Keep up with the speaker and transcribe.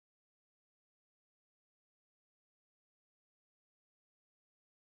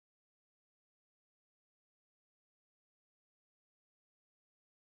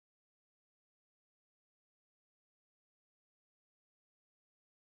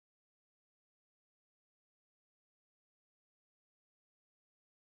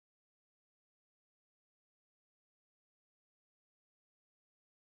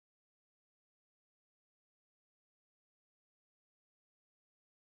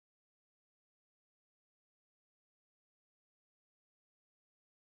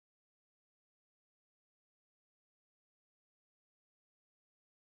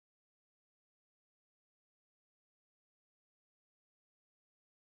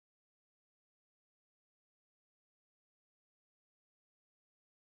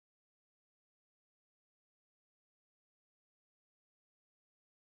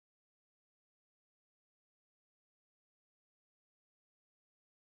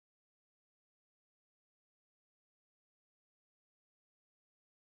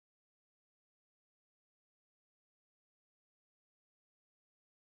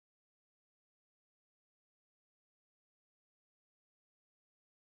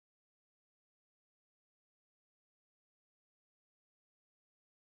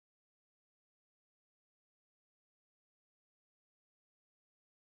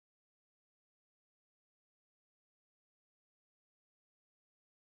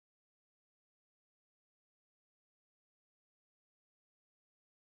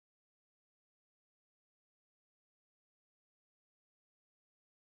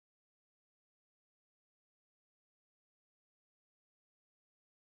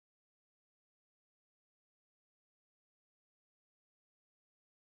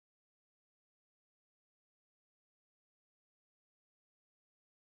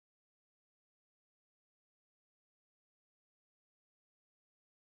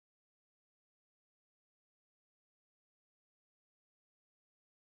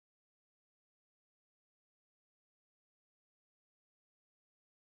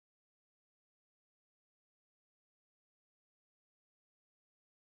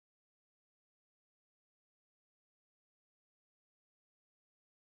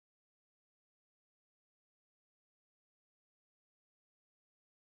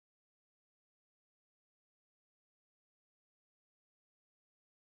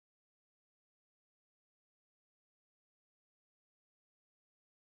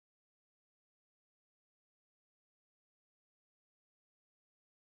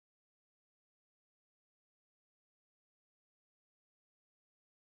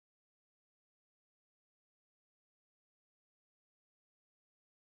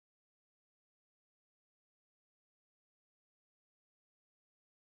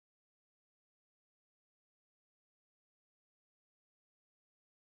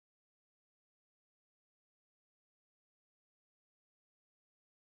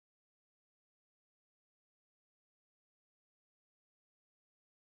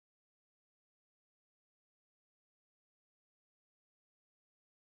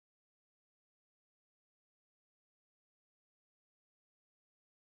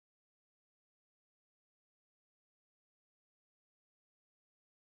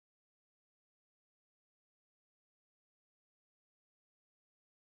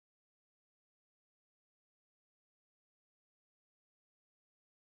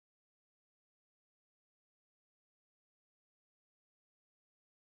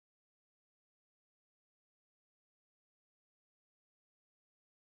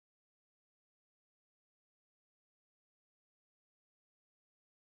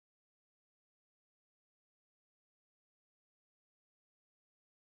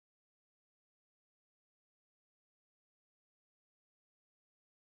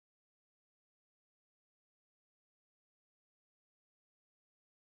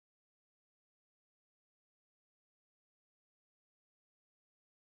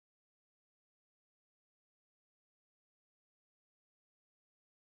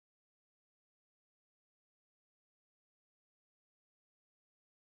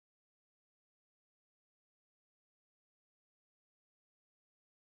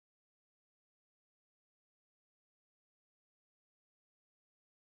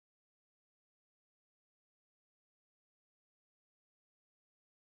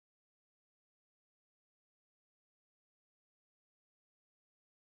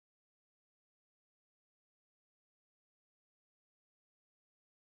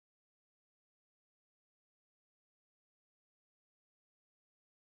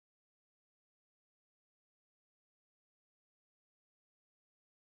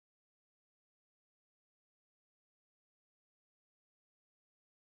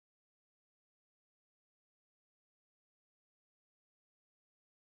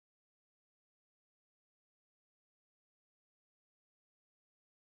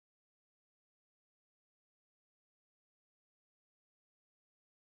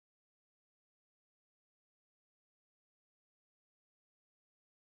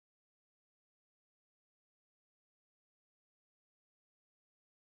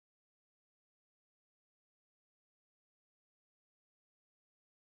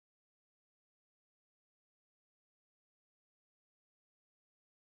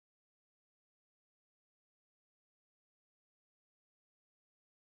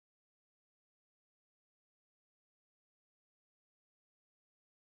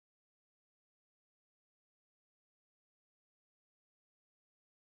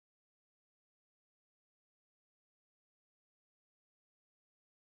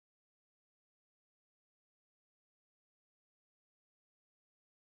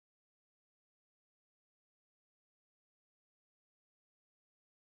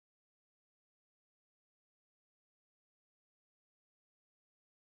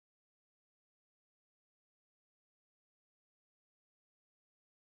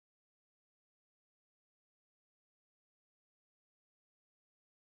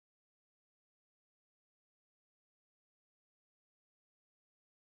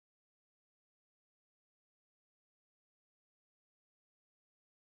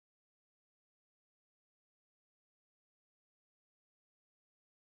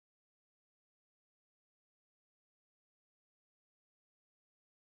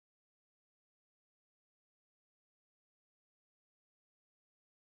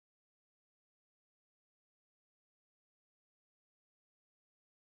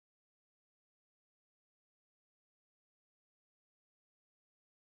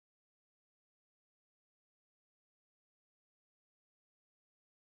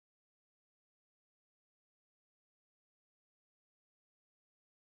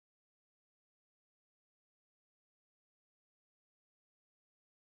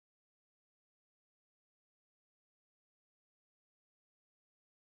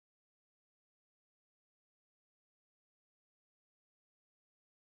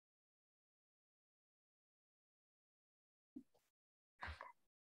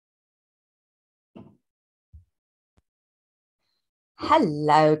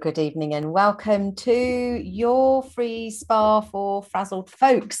Hello, good evening, and welcome to your free spa for frazzled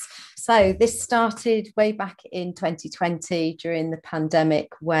folks. So, this started way back in 2020 during the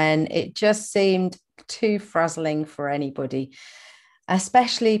pandemic when it just seemed too frazzling for anybody,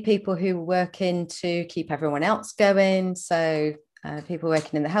 especially people who were working to keep everyone else going. So, people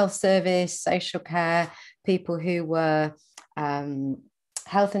working in the health service, social care, people who were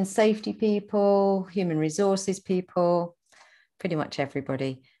health and safety people, human resources people, pretty much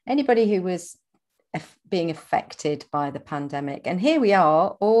anybody who was being affected by the pandemic. And here we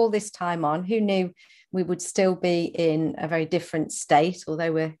are all this time on. Who knew we would still be in a very different state,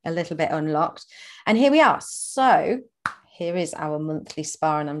 although we're a little bit unlocked. And here we are. So here is our monthly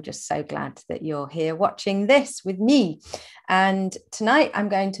spa, and I'm just so glad that you're here watching this with me. And tonight I'm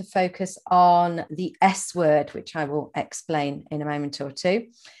going to focus on the S word, which I will explain in a moment or two.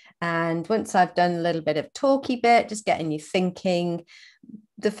 And once I've done a little bit of talky bit, just getting you thinking,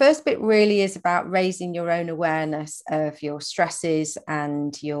 the first bit really is about raising your own awareness of your stresses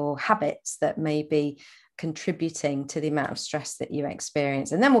and your habits that may be contributing to the amount of stress that you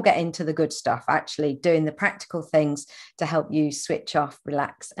experience. And then we'll get into the good stuff, actually doing the practical things to help you switch off,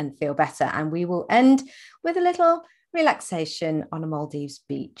 relax, and feel better. And we will end with a little relaxation on a Maldives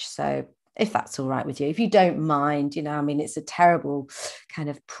beach. So if that's all right with you, if you don't mind, it's a terrible kind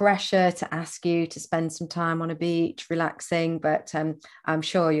of pressure to ask you to spend some time on a beach relaxing, but I'm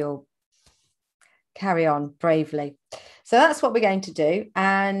sure you'll carry on bravely. So that's what we're going to do.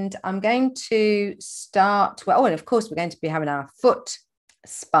 And I'm going to start, and of course, we're going to be having our foot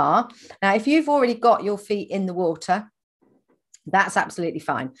spa. Now, if you've already got your feet in the water, that's absolutely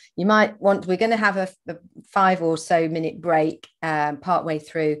fine. You might want, we're going to have a 5 or so minute break partway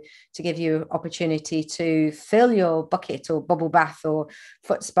through to give you an opportunity to fill your bucket or bubble bath or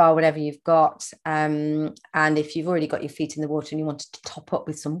foot spa, whatever you've got. And if you've already got your feet in the water and you wanted to top up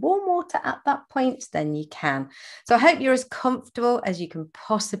with some warm water at that point, then you can. So I hope you're as comfortable as you can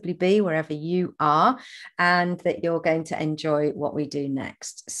possibly be wherever you are, and that you're going to enjoy what we do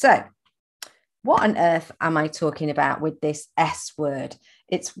next. So what on earth am I talking about with this S word?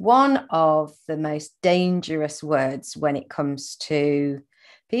 It's one of the most dangerous words when it comes to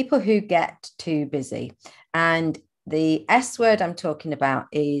people who get too busy. And the S word I'm talking about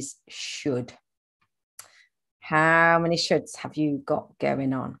is should. How many shoulds have you got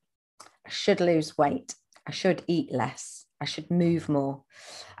going on? I should lose weight. I should eat less. I should move more.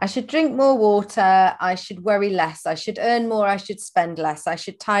 I should drink more water. I should worry less. I should earn more. I should spend less. I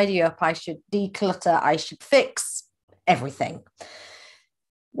should tidy up. I should declutter. I should fix everything.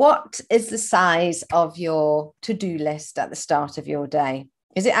 What is the size of your to-do list at the start of your day?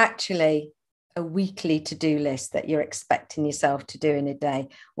 Is it actually a weekly to-do list that you're expecting yourself to do in a day?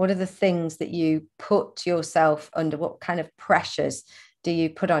 What are the things that you put yourself under? What kind of pressures do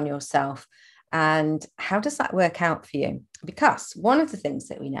you put on yourself? And how does that work out for you? Because one of the things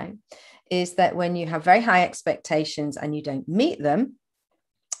that we know is that when you have very high expectations and you don't meet them,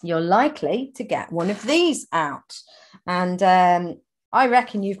 you're likely to get one of these out. And I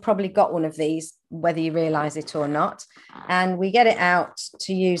reckon you've probably got one of these, whether you realize it or not. And we get it out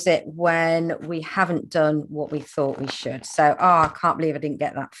to use it when we haven't done what we thought we should. So, I can't believe I didn't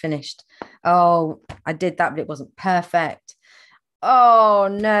get that finished. Oh, I did that, but it wasn't perfect. Oh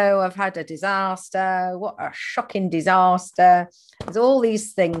no, I've had a disaster. What a shocking disaster. There's all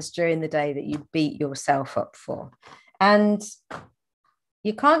these things during the day that you beat yourself up for. And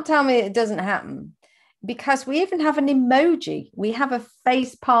you can't tell me it doesn't happen, because we even have an emoji. We have a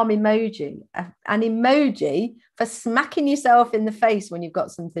face palm emoji, an emoji for smacking yourself in the face when you've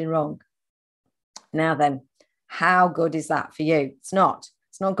got something wrong. Now then, how good is that for you? It's not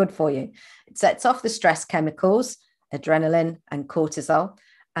good for you. It sets off the stress chemicals, adrenaline and cortisol.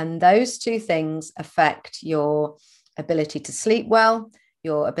 And those two things affect your ability to sleep well,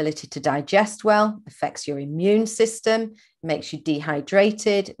 your ability to digest well, affects your immune system, makes you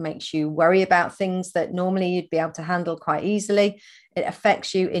dehydrated, makes you worry about things that normally you'd be able to handle quite easily. It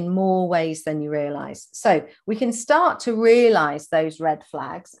affects you in more ways than you realize. So we can start to realize those red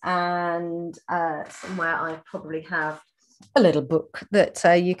flags. And somewhere I probably have a little book that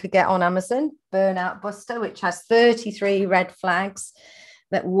you could get on Amazon, Burnout Buster, which has 33 red flags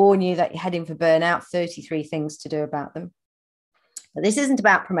that warn you that you're heading for burnout, 33 things to do about them. But this isn't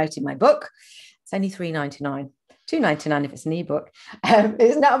about promoting my book. It's only $3.99, $2.99 if it's an ebook.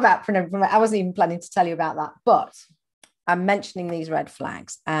 It's not about promoting. I wasn't even planning to tell you about that, but I'm mentioning these red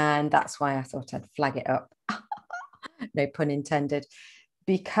flags, and that's why I thought I'd flag it up. No pun intended.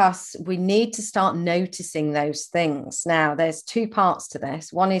 Because we need to start noticing those things. Now, there's two parts to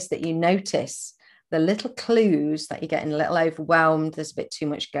this. One is that you notice the little clues that you're getting a little overwhelmed, there's a bit too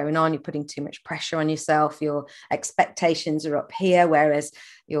much going on, you're putting too much pressure on yourself, your expectations are up here, whereas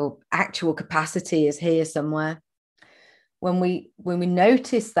your actual capacity is here somewhere. When we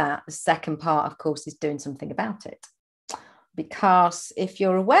notice that, the second part, of course, is doing something about it. Because if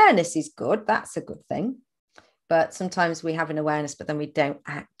your awareness is good, that's a good thing. But sometimes we have an awareness, but then we don't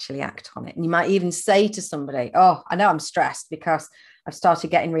actually act on it. And you might even say to somebody, oh, I know I'm stressed because I've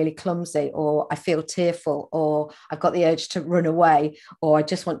started getting really clumsy, or I feel tearful, or I've got the urge to run away, or I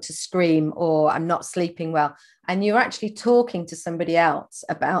just want to scream, or I'm not sleeping well. And you're actually talking to somebody else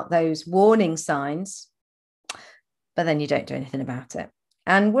about those warning signs, but then you don't do anything about it.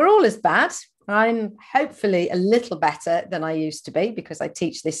 And we're all as bad. I'm hopefully a little better than I used to be because I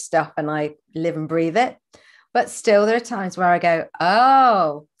teach this stuff and I live and breathe it. But still, there are times where I go,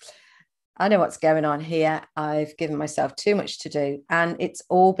 oh, I know what's going on here. I've given myself too much to do. And it's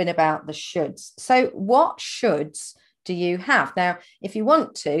all been about the shoulds. So what shoulds do you have? Now, if you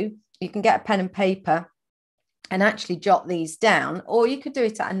want to, you can get a pen and paper and actually jot these down, or you could do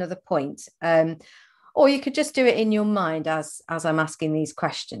it at another point. Or you could just do it in your mind as I'm asking these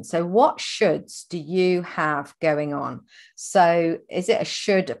questions. So what shoulds do you have going on? So is it a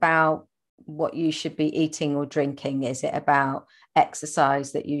should about what you should be eating or drinking? Is it about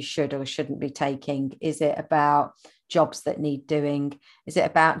exercise that you should or shouldn't be taking? Is it about jobs that need doing? Is it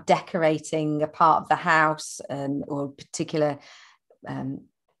about decorating a part of the house or a particular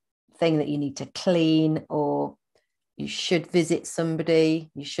thing that you need to clean, or you should visit somebody,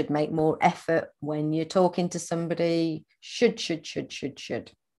 you should make more effort when you're talking to somebody? Should.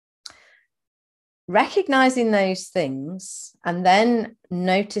 Recognizing those things and then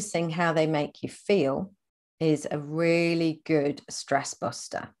noticing how they make you feel is a really good stress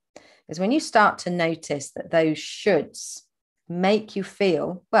buster. Because when you start to notice that those shoulds make you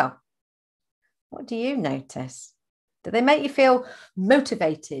feel, well, what do you notice? Do they make you feel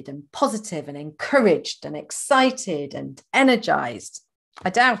motivated and positive and encouraged and excited and energized? I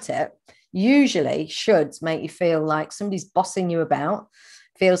doubt it. Usually shoulds make you feel like somebody's bossing you about,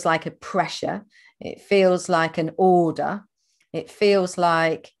 feels like a pressure. It feels like an order. It feels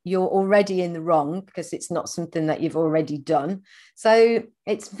like you're already in the wrong because it's not something that you've already done. So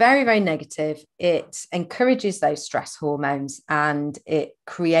it's very, very negative. It encourages those stress hormones and it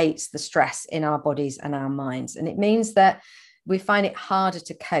creates the stress in our bodies and our minds. And it means that we find it harder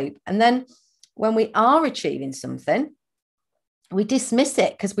to cope. And then when we are achieving something, we dismiss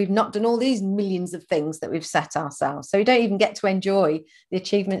it because we've not done all these millions of things that we've set ourselves. So we don't even get to enjoy the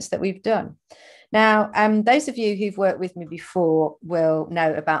achievements that we've done. Now, those of you who've worked with me before will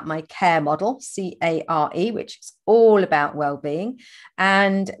know about my CARE model, CARE, which is all about well-being.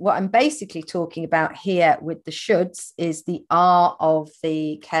 And what I'm basically talking about here with the shoulds is the R of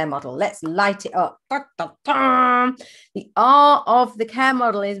the CARE model. Let's light it up. Da, da, da. The R of the CARE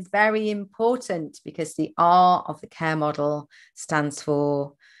model is very important because the R of the CARE model stands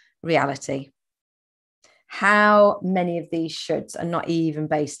for reality. How many of these shoulds are not even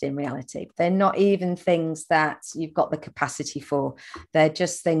based in reality? They're not even things that you've got the capacity for. They're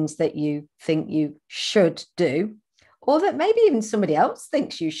just things that you think you should do, or that maybe even somebody else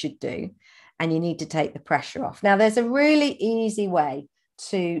thinks you should do, and you need to take the pressure off. Now, there's a really easy way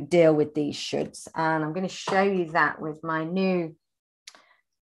to deal with these shoulds, and I'm going to show you that with my new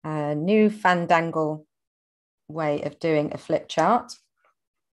fandangle way of doing a flip chart.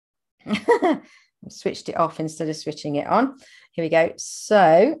 Switched it off instead of switching it on. Here we go.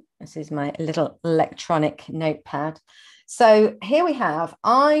 So this is my little electronic notepad. So here we have,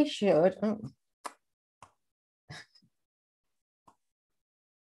 I should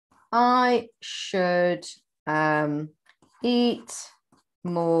eat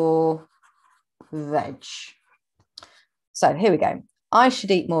more veg. So here we go. I should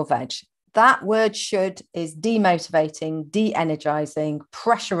eat more veg. That word should is demotivating, de-energizing,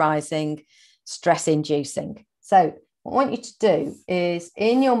 pressurizing, stress-inducing. So what I want you to do is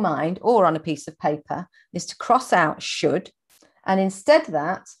in your mind or on a piece of paper is to cross out should, and instead of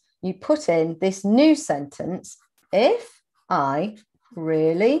that you put in this new sentence: if I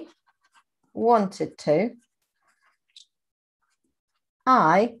really wanted to,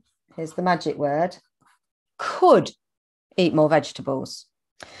 here's the magic word, could eat more vegetables.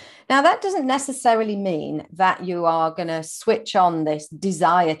 Now, that doesn't necessarily mean that you are going to switch on this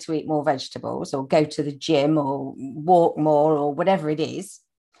desire to eat more vegetables or go to the gym or walk more or whatever it is.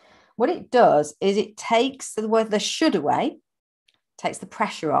 What it does is it takes the should away, takes the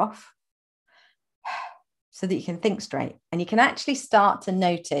pressure off so that you can think straight and you can actually start to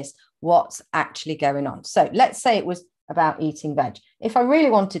notice what's actually going on. So let's say it was about eating veg. If I really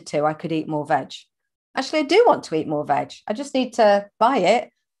wanted to, I could eat more veg. Actually, I do want to eat more veg. I just need to buy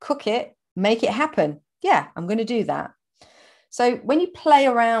it, cook it, make it happen. Yeah, I'm going to do that. So when you play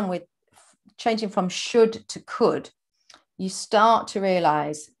around with changing from should to could, you start to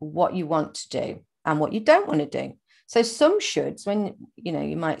realize what you want to do and what you don't want to do. So some shoulds, when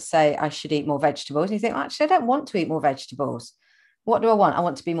you might say, I should eat more vegetables, and you think, actually, I don't want to eat more vegetables. What do I want? I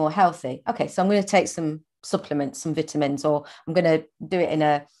want to be more healthy. Okay, so I'm going to take some supplements, some vitamins, or I'm going to do it in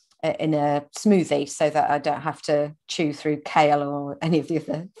a smoothie so that I don't have to chew through kale or any of the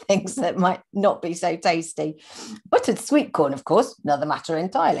other things that might not be so tasty. Buttered sweet corn, of course, another matter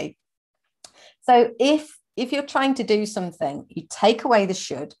entirely. So if you're trying to do something, you take away the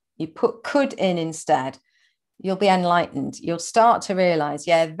should, you put could in instead, you'll be enlightened. You'll start to realize,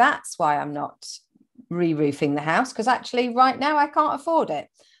 yeah, that's why I'm not re-roofing the house, because actually right now I can't afford it.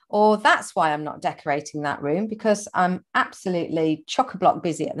 Or that's why I'm not decorating that room, because I'm absolutely chock-a-block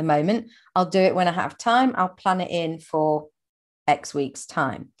busy at the moment. I'll do it when I have time. I'll plan it in for X weeks'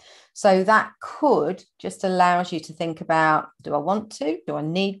 time. So that could just allows you to think about, do I want to? Do I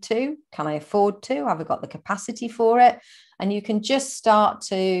need to? Can I afford to? Have I got the capacity for it? And you can just start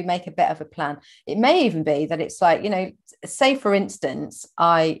to make a bit of a plan. It may even be that it's like, say, for instance,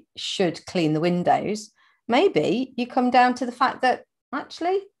 I should clean the windows. Maybe you come down to the fact that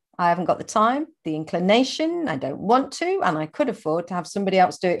actually, I haven't got the time, the inclination, I don't want to, and I could afford to have somebody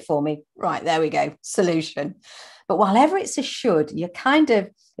else do it for me. Right, there we go, solution. But whatever it's a should,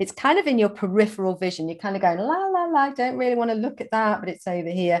 it's kind of in your peripheral vision. You're kind of going, la, la, la, I don't really want to look at that, but it's over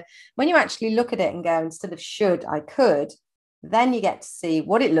here. When you actually look at it and go, instead of should, I could, then you get to see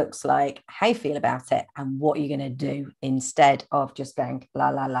what it looks like, how you feel about it, and what you're going to do instead of just going, la,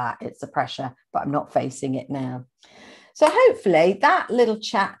 la, la, it's the pressure, but I'm not facing it now. So hopefully that little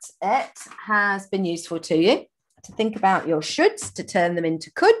chat has been useful to you, to think about your shoulds, to turn them into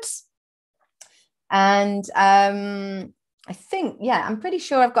coulds. And I think, I'm pretty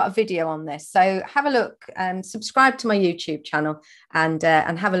sure I've got a video on this. So have a look and subscribe to my YouTube channel and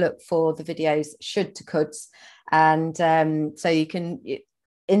have a look for the videos should to coulds. And so you can,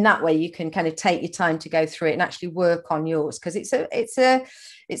 in that way, you can kind of take your time to go through it and actually work on yours, because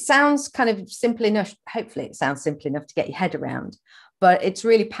it sounds kind of simple enough. Hopefully it sounds simple enough to get your head around, but it's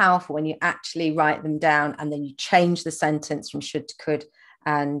really powerful when you actually write them down and then you change the sentence from should to could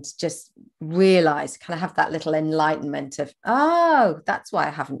and just realize, kind of have that little enlightenment of, oh, that's why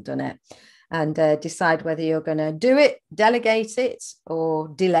I haven't done it. And decide whether you're going to do it, delegate it, or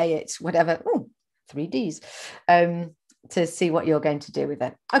delay it, whatever. Ooh, 3Ds. To see what you're going to do with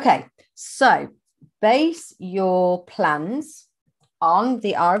it. Okay, so base your plans on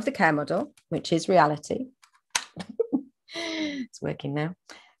the R of the care model, which is reality. It's working now.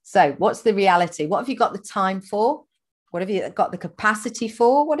 So what's the reality? What have you got the time for? What have you got the capacity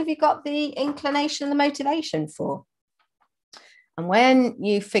for? What have you got the inclination and the motivation for? And when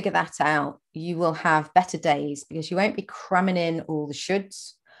you figure that out, you will have better days, because you won't be cramming in all the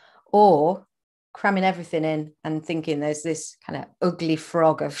shoulds or cramming everything in and thinking there's this kind of ugly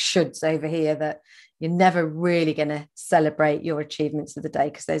frog of shoulds over here that you're never really going to celebrate your achievements of the day,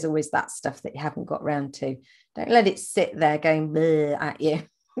 because there's always that stuff that you haven't got round to. Don't let it sit there going at you.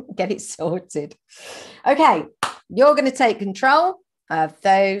 Get it sorted. Okay, you're going to take control of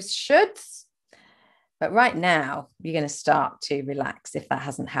those shoulds. But right now, you're going to start to relax if that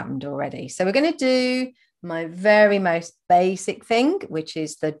hasn't happened already. So we're going to do my very most basic thing, which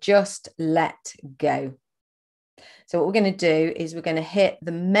is the just let go. So what we're going to do is we're going to hit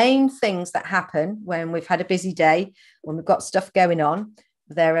the main things that happen when we've had a busy day, when we've got stuff going on.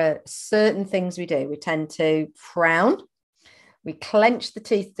 There are certain things we do. We tend to frown. We clench the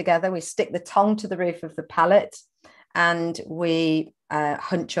teeth together. We stick the tongue to the roof of the palate, and we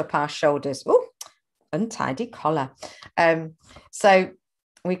hunch up our shoulders. Oh, untidy collar. So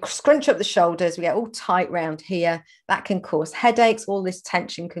we scrunch up the shoulders, we get all tight round here. That can cause headaches. All this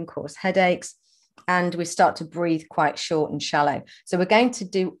tension can cause headaches. And we start to breathe quite short and shallow. So we're going to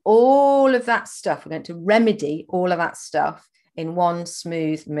do all of that stuff. We're going to remedy all of that stuff in one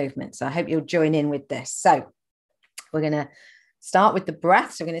smooth movement. So I hope you'll join in with this. So we're going to start with the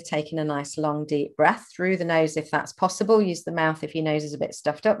breath. So we're going to take in a nice long, deep breath through the nose if that's possible. Use the mouth if your nose is a bit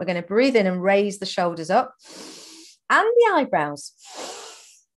stuffed up. We're going to breathe in and raise the shoulders up and the eyebrows.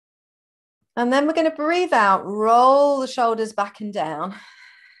 And then we're going to breathe out, roll the shoulders back and down,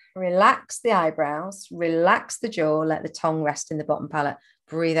 relax the eyebrows, relax the jaw, let the tongue rest in the bottom palate.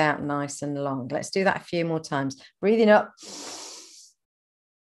 Breathe out nice and long. Let's do that a few more times. Breathing up,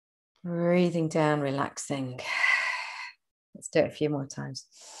 breathing down, relaxing. Let's do it a few more times.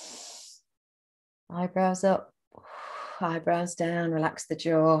 Eyebrows up, eyebrows down, relax the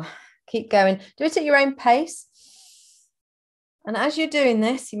jaw. Keep going. Do it at your own pace. And as you're doing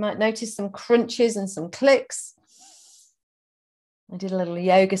this, you might notice some crunches and some clicks. I did a little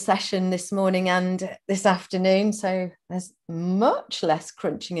yoga session this morning and this afternoon, so there's much less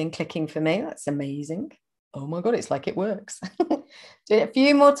crunching and clicking for me. That's amazing. Oh my God, it's like it works. Do it a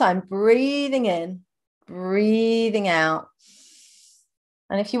few more times, breathing in, breathing out.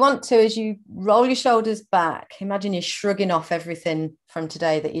 And if you want to, as you roll your shoulders back, imagine you're shrugging off everything from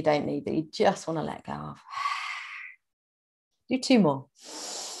today that you don't need, that you just want to let go of. Do 2 more.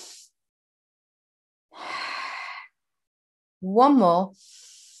 1 more.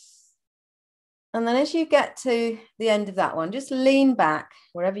 And then as you get to the end of that one, just lean back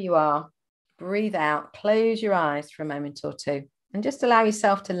wherever you are, breathe out, close your eyes for a moment or 2, and just allow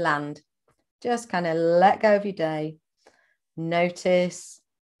yourself to land. Just kind of let go of your day. Notice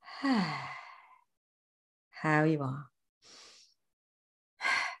how you are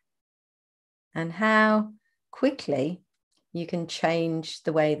and how quickly you can change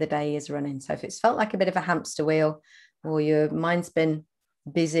the way the day is running. So if it's felt like a bit of a hamster wheel, or your mind's been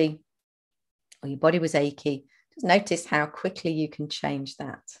busy, or your body was achy, just notice how quickly you can change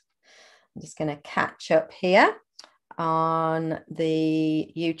that. I'm just going to catch up here on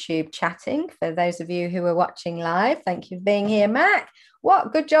the YouTube chatting. For those of you who are watching live, thank you for being here. Mac,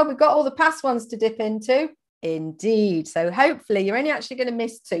 what good job. We've got all the past ones to dip into. Indeed. So hopefully you're only actually going to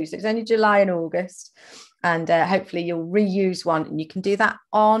miss 2. So it's only July and August. And hopefully you'll reuse one, and you can do that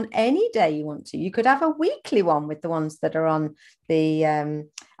on any day you want to. You could have a weekly one with the ones that are on the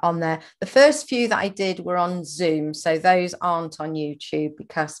on there. The first few that I did were on Zoom, so those aren't on YouTube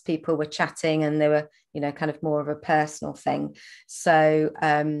because people were chatting and they were, you know, kind of more of a personal thing. So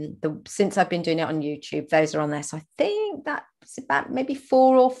since I've been doing it on YouTube, those are on there. So I think that's about maybe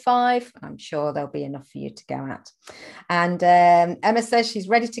 4 or 5. I'm sure there'll be enough for you to go at. And Emma says she's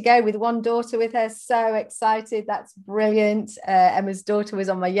ready to go with 1 daughter with her. So excited. That's brilliant. Emma's daughter was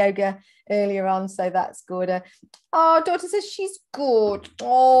on my yoga earlier on, so that's good. Oh, daughter says she's good.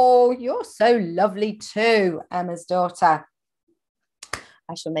 Oh, you're so lovely too, Emma's daughter.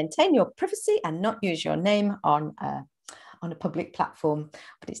 I shall maintain your privacy and not use your name on a public platform,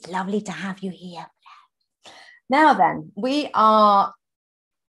 but it's lovely to have you here. Now then, we are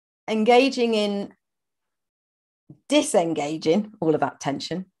engaging in disengaging all of that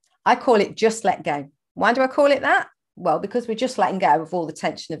tension. I call it just let go. Why do I call it that? Well, because we're just letting go of all the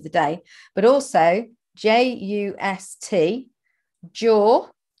tension of the day, but also J-U-S-T, jaw.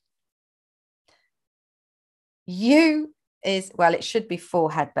 U is, well, it should be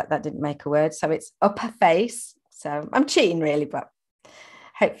forehead, but that didn't make a word. So it's upper face. So I'm cheating really, but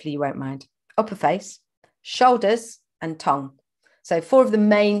hopefully you won't mind. Upper face, shoulders and tongue. So 4 of the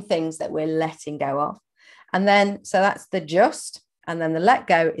main things that we're letting go of. And then, so that's the just, and then the let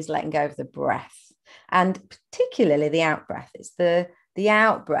go is letting go of the breath, and particularly the out breath. It's the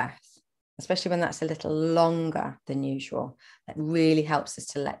out breath, especially when that's a little longer than usual, that really helps us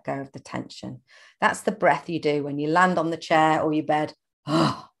to let go of the tension. That's the breath you do when you land on the chair or your bed,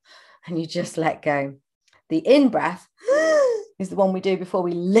 and you just let go. The in breath is the one we do before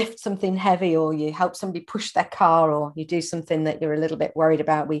we lift something heavy, or you help somebody push their car, or you do something that you're a little bit worried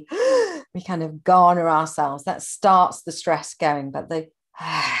about. We kind of garner ourselves. That starts the stress going, but the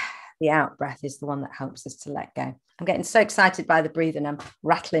out breath is the one that helps us to let go. I'm getting so excited by the breathing. I'm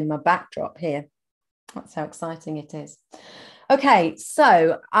rattling my backdrop here. That's how exciting it is. Okay,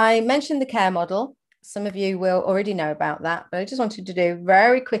 so I mentioned the care model. Some of you will already know about that, but I just wanted to do a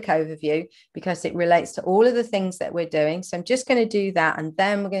very quick overview because it relates to all of the things that we're doing. So I'm just going to do that, and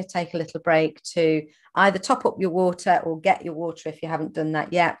then we're going to take a little break to either top up your water or get your water if you haven't done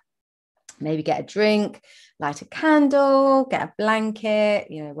that yet. Maybe get a drink, light a candle, get a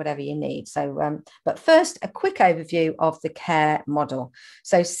blanket, you know, whatever you need. So, but first, a quick overview of the care model.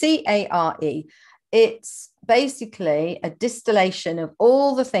 So CARE, it's basically a distillation of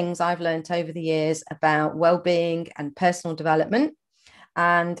all the things I've learned over the years about well-being and personal development.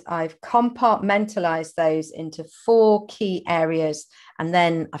 And I've compartmentalized those into 4 key areas. And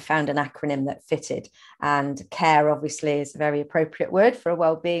then I found an acronym that fitted. And CARE obviously is a very appropriate word for a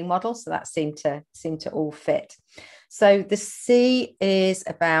well-being model. So that seemed to all fit. So the C is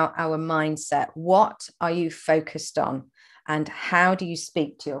about our mindset. What are you focused on? And how do you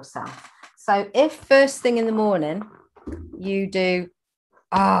speak to yourself? So if first thing in the morning you do,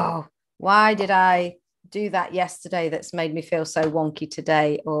 oh, why did I do that yesterday that's made me feel so wonky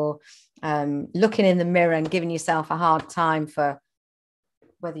today, or looking in the mirror and giving yourself a hard time for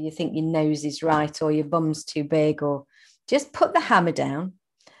whether you think your nose is right or your bum's too big, or just put the hammer down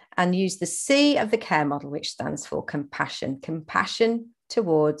and use the C of the care model, which stands for compassion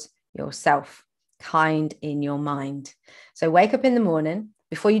towards yourself, kind in your mind. So wake up in the morning,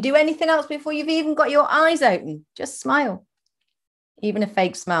 before you do anything else, before you've even got your eyes open, just smile. Even a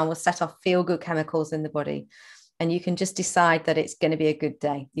fake smile will set off feel-good chemicals in the body. And you can just decide that it's going to be a good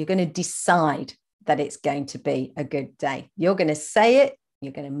day. You're going to decide that it's going to be a good day. You're going to say it.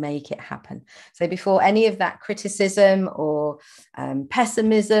 You're going to make it happen. So before any of that criticism or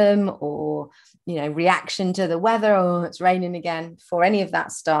pessimism or, reaction to the weather, oh, it's raining again, before any of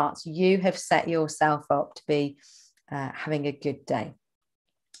that starts, you have set yourself up to be having a good day.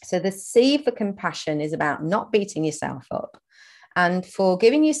 So the C for compassion is about not beating yourself up, and for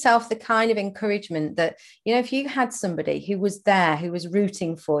giving yourself the kind of encouragement that, if you had somebody who was there, who was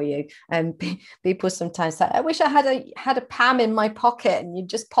rooting for you, and people sometimes say, I wish I had a Pam in my pocket, and you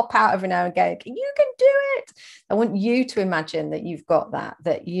just pop out every now and go, you can do it. I want you to imagine that you've got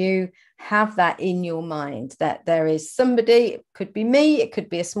that you have that in your mind, that there is somebody. It could be me, it could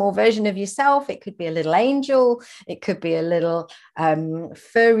be a small version of yourself, it could be a little angel, it could be a little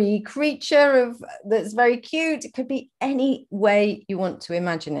furry creature that's very cute. It could be any way you want to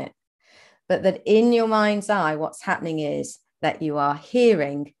imagine it, but that in your mind's eye, what's happening is that you are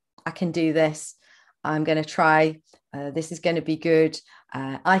hearing, I can do this, I'm going to try, this is going to be good,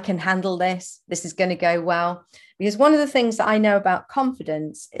 I can handle this, this is going to go well. Because one of the things that I know about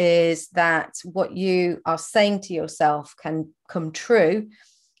confidence is that what you are saying to yourself can come true,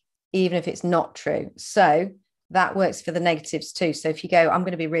 even if it's not true. So that works for the negatives too. So if you go, I'm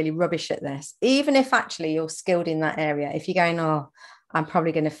going to be really rubbish at this, even if actually you're skilled in that area, if you're going, oh, I'm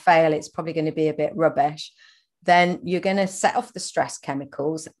probably going to fail, it's probably going to be a bit rubbish, then you're going to set off the stress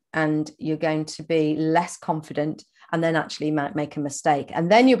chemicals and you're going to be less confident, and then actually might make a mistake. And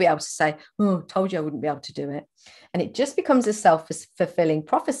then you'll be able to say, oh, told you I wouldn't be able to do it. And it just becomes a self-fulfilling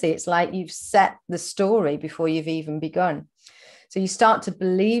prophecy. It's like you've set the story before you've even begun. So you start to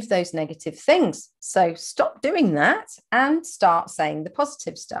believe those negative things. So stop doing that and start saying the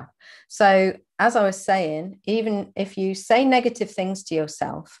positive stuff. So as I was saying, even if you say negative things to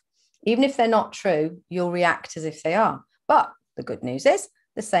yourself, even if they're not true, you'll react as if they are. But the good news is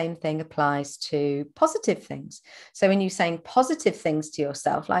the same thing applies to positive things. So when you're saying positive things to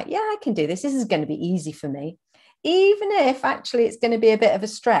yourself, like, yeah, I can do this, this is going to be easy for me, even if actually it's going to be a bit of a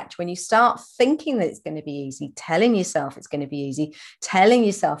stretch, when you start thinking that it's going to be easy, telling yourself it's going to be easy, telling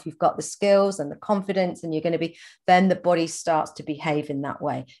yourself you've got the skills and the confidence and you're going to be, then the body starts to behave in that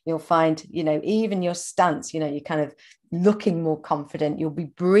way. You'll find, even your stance, you're kind of looking more confident. You'll be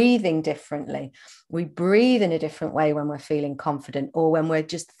breathing differently. We breathe in a different way when we're feeling confident or when we're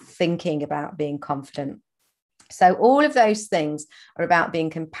just thinking about being confident. So all of those things are about being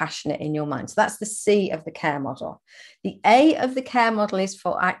compassionate in your mind. So that's the C of the care model. The A of the care model is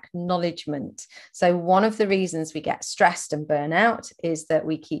for acknowledgement. So one of the reasons we get stressed and burn out is that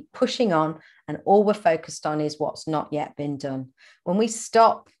we keep pushing on and all we're focused on is what's not yet been done. When we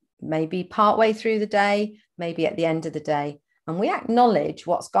stop, maybe partway through the day, maybe at the end of the day, and we acknowledge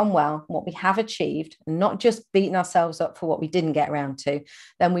what's gone well, what we have achieved, and not just beating ourselves up for what we didn't get around to,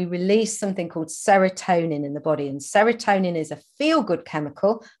 then we release something called serotonin in the body. And serotonin is a feel-good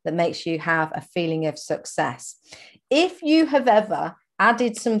chemical that makes you have a feeling of success. If you have ever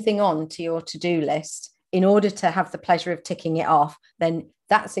added something on to your to-do list in order to have the pleasure of ticking it off, then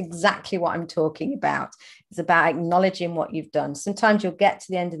that's exactly what I'm talking about. It's about acknowledging what you've done. Sometimes you'll get to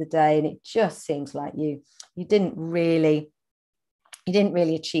the end of the day and it just seems like you didn't really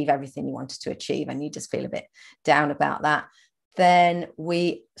achieve everything you wanted to achieve and you just feel a bit down about that. Then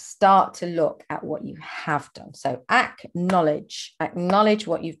we start to look at what you have done. So acknowledge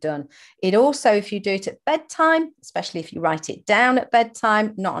what you've done. It also, if you do it at bedtime, especially if you write it down at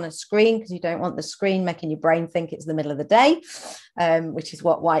bedtime, not on a screen, because you don't want the screen making your brain think it's the middle of the day, which is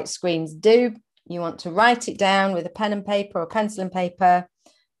what white screens do. You want to write it down with a pen and paper or pencil and paper.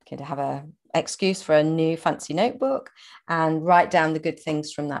 You could have a excuse for a new fancy notebook and write down the good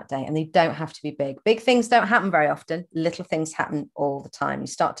things from that day. And they don't have to be big. Big things don't happen very often. Little things happen all the time. You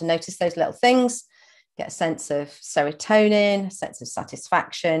start to notice those little things, get a sense of serotonin, a sense of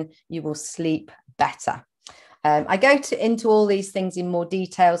satisfaction. You will sleep better. I go into all these things in more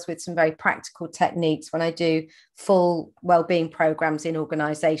details with some very practical techniques when I do full wellbeing programs in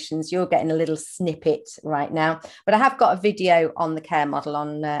organizations. You're getting a little snippet right now, but I have got a video on the care model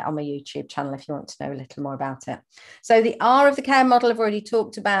on my YouTube channel if you want to know a little more about it. So the R of the care model I've already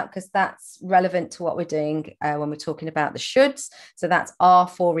talked about because that's relevant to what we're doing when we're talking about the shoulds. So that's R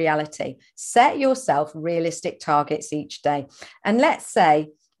for reality. Set yourself realistic targets each day. And let's say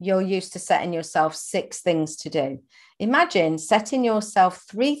you're used to setting yourself 6 things to do. Imagine setting yourself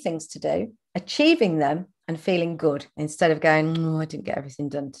 3 things to do, achieving them, and feeling good instead of going, oh, I didn't get everything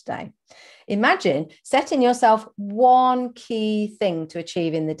done today. Imagine setting yourself one key thing to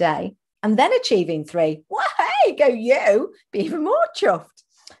achieve in the day and then achieving 3. Well, hey, go you, be even more chuffed.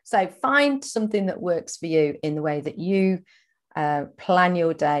 So find something that works for you in the way that you plan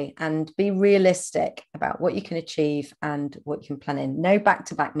your day, and be realistic about what you can achieve and what you can plan in. No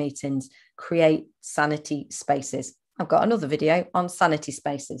back-to-back meetings. Create sanity spaces. I've got another video on sanity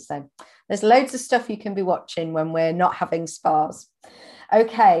spaces. So there's loads of stuff you can be watching when we're not having spas.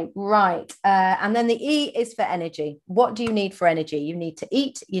 Okay, right. And then the E is for energy. What do you need for energy? You need to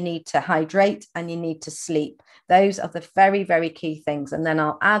eat, you need to hydrate, and you need to sleep. Those are the very, very key things. And then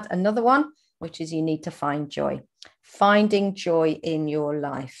I'll add another one, which is you need to find joy. Finding joy in your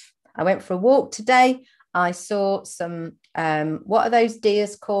life. I went for a walk today. I saw some, what are those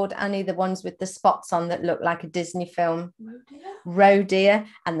deers called, Annie? The ones with the spots on that look like a Disney film? Roe deer.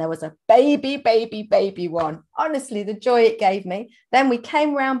 And there was a baby one. Honestly, the joy it gave me. Then we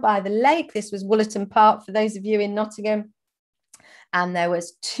came round by the lake. This was Woollerton Park, for those of you in Nottingham. And there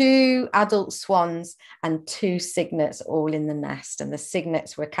was 2 adult swans and 2 cygnets all in the nest. And the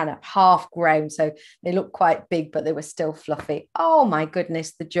cygnets were kind of half grown, so they looked quite big, but they were still fluffy. Oh my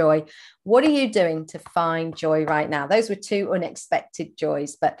goodness, the joy. What are you doing to find joy right now? Those were 2 unexpected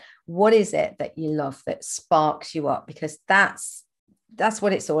joys, but what is it that you love that sparks you up? Because that's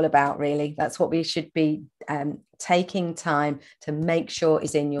what it's all about, really. That's what we should be taking time to make sure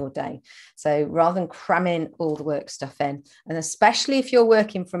is in your day. So rather than cramming all the work stuff in, and especially if you're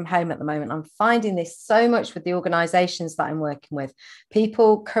working from home at the moment, I'm finding this so much with the organizations that I'm working with.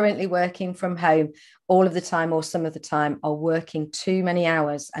 People currently working from home all of the time or some of the time are working too many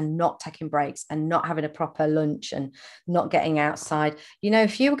hours and not taking breaks and not having a proper lunch and not getting outside. You know,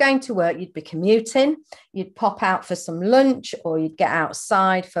 if you were going to work, you'd be commuting, you'd pop out for some lunch, or you'd get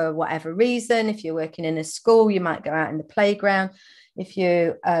outside for whatever reason. If you're working in a school, you might go out in the playground. If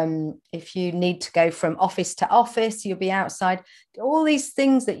you need to go from office to office, you'll be outside. All these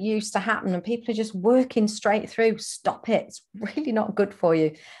things that used to happen, and people are just working straight through. Stop it. It's really not good for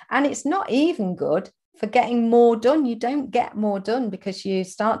you. And it's not even good for getting more done. You don't get more done because you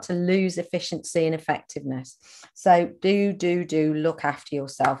start to lose efficiency and effectiveness. So do look after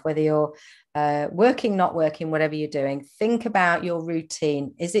yourself, whether you're working, not working, whatever you're doing. Think about your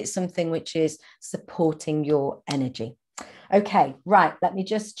routine. Is it something which is supporting your energy? Okay, right. Let me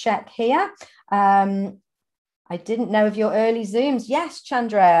just check here. I didn't know of your early Zooms. Yes,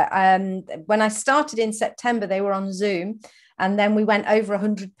 Chandra. When I started in September, they were on Zoom, and then we went over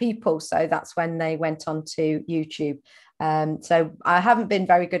 100 people. So that's when they went on to YouTube. So I haven't been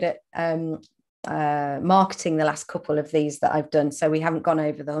very good at marketing the last couple of these that I've done. So we haven't gone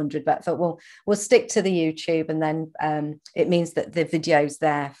over the 100, but I thought we'll stick to the YouTube, and then it means that the video's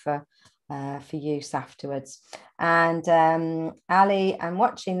there for use afterwards. And Ali, I'm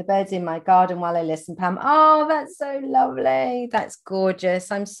watching the birds in my garden while I listen, Pam. Oh, that's so lovely. That's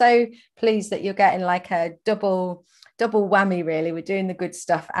gorgeous. I'm so pleased that you're getting like a double whammy, really. We're doing the good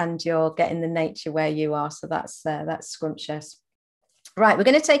stuff and you're getting the nature where you are. So that's scrumptious. Right, we're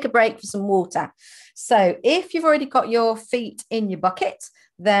going to take a break for some water. So if you've already got your feet in your bucket,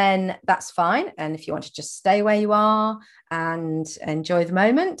 then that's fine. And if you want to just stay where you are and enjoy the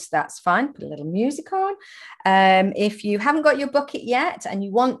moment, that's fine. Put a little music on. If you haven't got your bucket yet and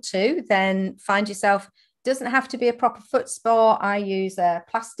you want to, then find yourself. Doesn't have to be a proper foot spa. I use a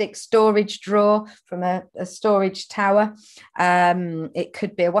plastic storage drawer from a storage tower. It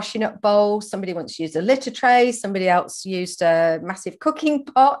could be a washing up bowl. Somebody once used a litter tray. Somebody else used a massive cooking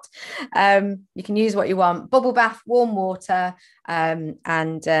pot. You can use what you want. Bubble bath, warm water, and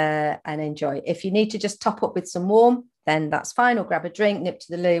enjoy. If you need to just top up with some warm, then that's fine, or grab a drink, nip to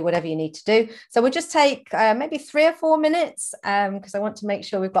the loo, whatever you need to do. So we'll just take maybe 3 or 4 minutes because I want to make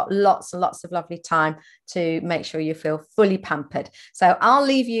sure we've got lots and lots of lovely time to make sure you feel fully pampered. So I'll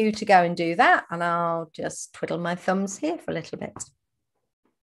leave you to go and do that, and I'll just twiddle my thumbs here for a little bit.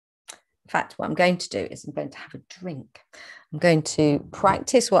 In fact, what I'm going to do is I'm going to have a drink. I'm going to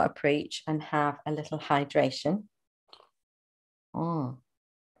practice what I preach and have a little hydration. Oh.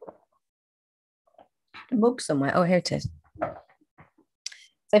 Mug somewhere. Oh, here it is.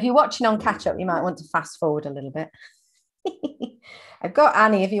 So if you're watching on catch up, you might want to fast forward a little bit. I've got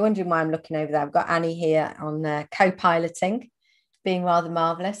Annie. If you're wondering why I'm looking over there, I've got Annie here on co-piloting, being rather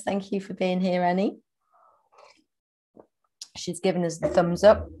marvelous. Thank you for being here, Annie. She's given us the thumbs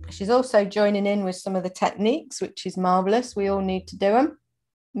up. She's also joining in with some of the techniques, which is marvelous. We all need to do them,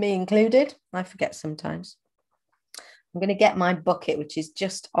 me included. I forget sometimes. I'm going to get my bucket, which is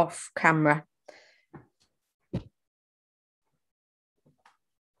just off camera.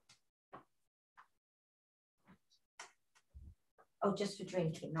 Oh, just for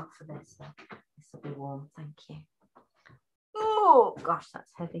drinking, not for this. This will be warm. Thank you. Oh, gosh,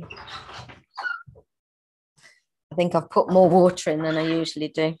 that's heavy. I think I've put more water in than I usually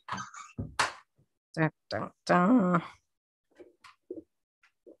do. Da, da, da.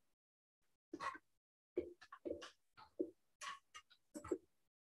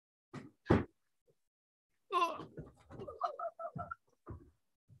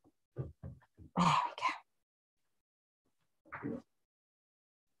 There we go.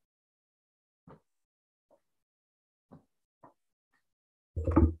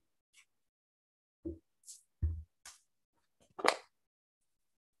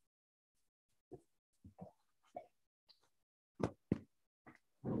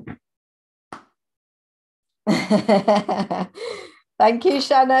 Thank you,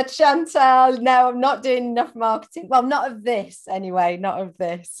 Shanna. Chantal. No, I'm not doing enough marketing. Well, not of this anyway, not of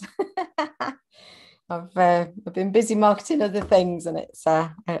this. I've been busy marketing other things, and it's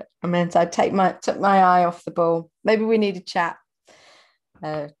I meant I took my eye off the ball. Maybe we need a chat.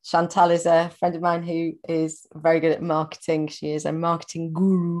 Chantal is a friend of mine who is very good at marketing. She is a marketing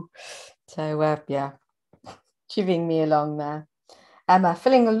guru. So yeah, chivvying me along there. Emma,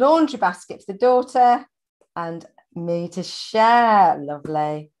 filling a laundry basket for the daughter and me to share.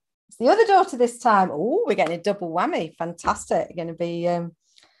 Lovely. It's the other daughter this time. Oh, we're getting a double whammy. Fantastic. We're going to be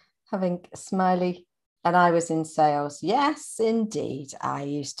having a Smiley. And I was in sales. Yes, indeed. I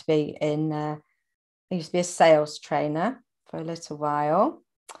used to be a sales trainer for a little while.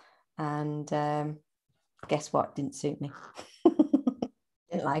 And guess what? Didn't suit me.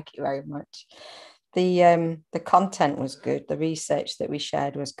 Didn't like it very much. The content was good. The research that we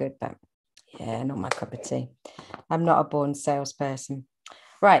shared was good, but yeah, not my cup of tea. I'm not a born salesperson.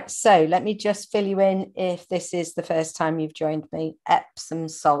 Right, so let me just fill you in if this is the first time you've joined me. Epsom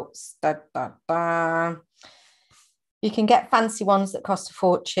salts. Da, da, da. You can get fancy ones that cost a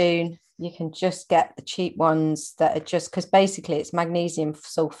fortune. You can just get the cheap ones that are just, because basically it's magnesium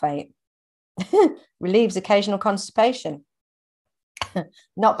sulfate. Relieves occasional constipation.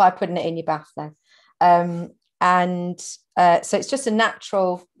 Not by putting it in your bath though. So it's just a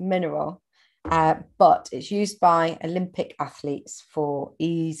natural mineral. But it's used by Olympic athletes for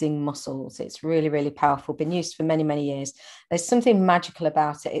easing muscles. It's really, really powerful, been used for many, many years. There's something magical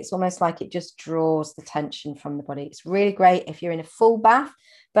about it. It's almost like it just draws the tension from the body. It's really great if you're in a full bath,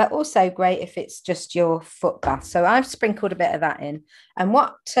 but also great if it's just your foot bath. So I've sprinkled a bit of that in. And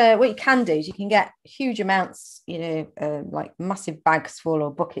what you can do is you can get huge amounts, like massive bags full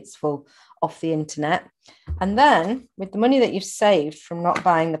or buckets full off the internet. And then with the money that you've saved from not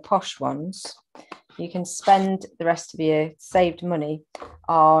buying the posh ones, you can spend the rest of your saved money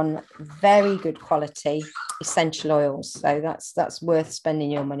on very good quality essential oils. So that's worth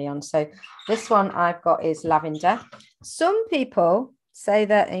spending your money on. So this one I've got is lavender. Some people say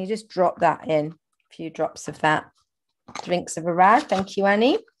that, and you just drop that in, a few drops of that. Drinks have arrived. Thank you,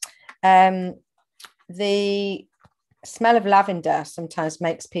 Annie. The smell of lavender sometimes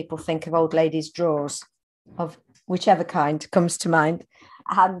makes people think of old ladies' drawers of whichever kind comes to mind.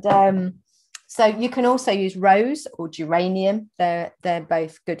 And so you can also use rose or geranium. They're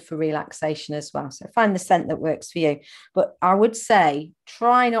both good for relaxation as well. So find the scent that works for you. But I would say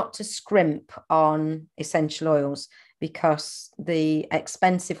try not to scrimp on essential oils, because the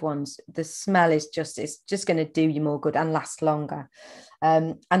expensive ones, the smell is just going to do you more good and last longer.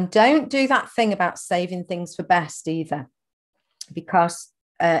 And don't do that thing about saving things for best either, because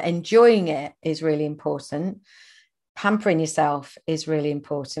enjoying it is really important. Pampering yourself is really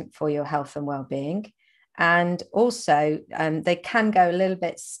important for your health and well-being. And also they can go a little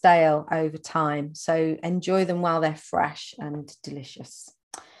bit stale over time. So enjoy them while they're fresh and delicious.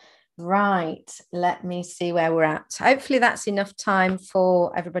 Right, let me see where we're at. Hopefully that's enough time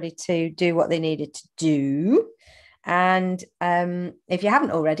for everybody to do what they needed to do. And if you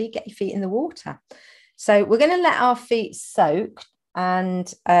haven't already, get your feet in the water. So we're going to let our feet soak,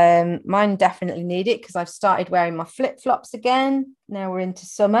 and mine definitely need it because I've started wearing my flip-flops again. Now we're into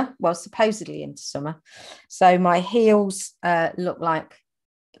summer, well, supposedly into summer. So my heels look like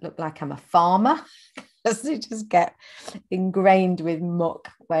I'm a farmer. They just get ingrained with muck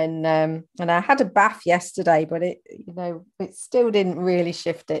when and I had a bath yesterday, but it still didn't really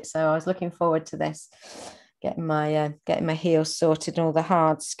shift it. So I was looking forward to this, getting my heels sorted and all the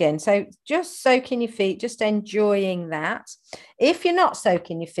hard skin. So just soaking your feet, just enjoying that. If you're not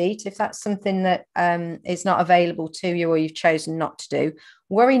soaking your feet, if that's something that is not available to you or you've chosen not to do,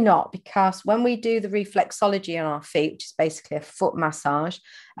 worry not, because when we do the reflexology on our feet, which is basically a foot massage,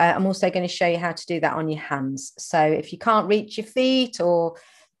 I'm also going to show you how to do that on your hands. So if you can't reach your feet, or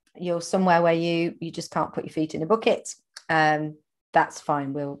you're somewhere where you just can't put your feet in a bucket, that's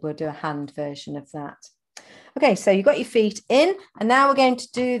fine. We'll do a hand version of that. Okay, so you've got your feet in, and now we're going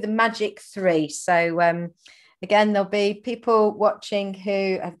to do the magic 3. So again, there'll be people watching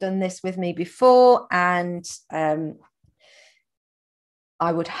who have done this with me before, and I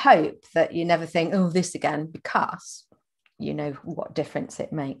would hope that you never think, oh, this again, because you know what difference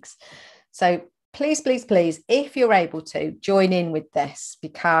it makes. So please, please, please, if you're able to, join in with this,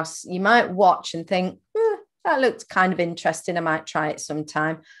 because you might watch and think, that looked kind of interesting. I might try it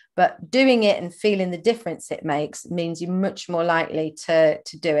sometime. But doing it and feeling the difference it makes means you're much more likely to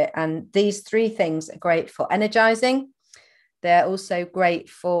do it. And these 3 things are great for energizing. They're also great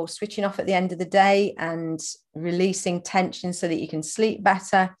for switching off at the end of the day and releasing tension so that you can sleep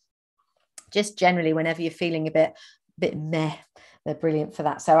better. Just generally, whenever you're feeling a bit meh, they're brilliant for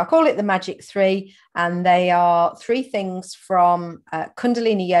that. So I call it the magic 3, and they are 3 things from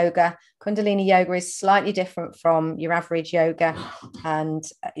Kundalini yoga. Kundalini yoga is slightly different from your average yoga, and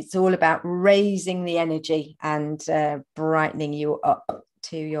it's all about raising the energy and brightening you up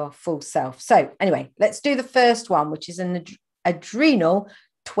to your full self. So anyway, let's do the first one, which is an adrenal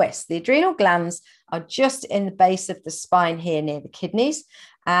twist. The adrenal glands are just in the base of the spine here near the kidneys,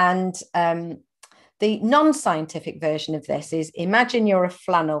 and the non-scientific version of this is, imagine you're a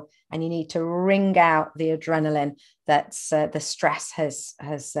flannel and you need to wring out the adrenaline that the stress has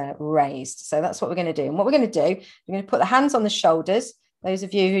raised. So that's what we're going to do. And what we're going to do, we're going to put the hands on the shoulders. Those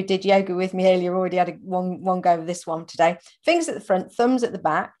of you who did yoga with me earlier already had one go of this one today. Fingers at the front, thumbs at the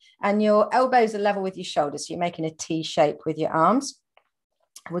back, and your elbows are level with your shoulders. So you're making a T shape with your arms.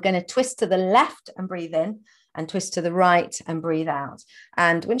 We're going to twist to the left and breathe in, and twist to the right and breathe out.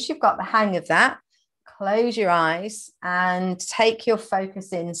 And once you've got the hang of that, close your eyes and take your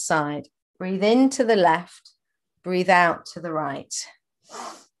focus inside. Breathe in to the left, breathe out to the right.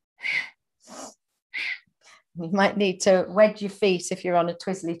 You might need to wedge your feet if you're on a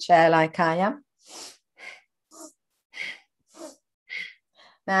twizzly chair like I am.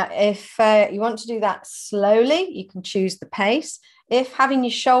 Now, if you want to do that slowly, you can choose the pace. If having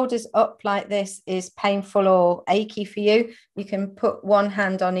your shoulders up like this is painful or achy for you, you can put one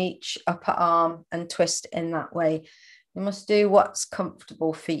hand on each upper arm and twist in that way. You must do what's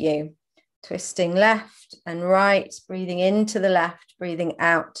comfortable for you. Twisting left and right, breathing into the left, breathing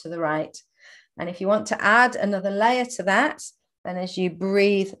out to the right. And if you want to add another layer to that, then as you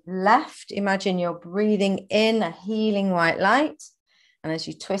breathe left, imagine you're breathing in a healing white light. And as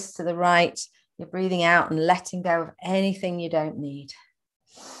you twist to the right, you're breathing out and letting go of anything you don't need.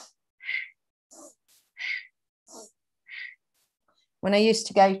 When I used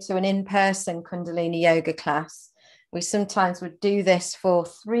to go to an in-person Kundalini yoga class, we sometimes would do this for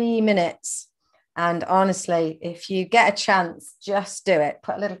 3 minutes. And honestly, if you get a chance, just do it.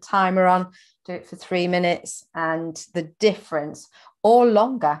 Put a little timer on, do it for 3 minutes, and the difference, or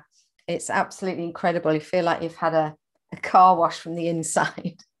longer, it's absolutely incredible. You feel like you've had a car wash from the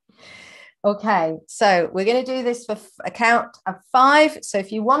inside. Okay, so we're going to do this for a count of 5. So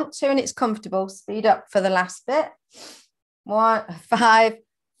if you want to and it's comfortable, speed up for the last bit. 5,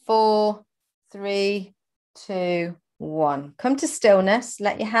 4, 3, 2, 1. Come to stillness.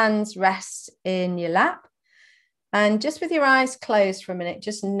 Let your hands rest in your lap. And just with your eyes closed for a minute,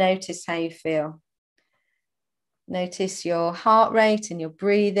 just notice how you feel. Notice your heart rate and your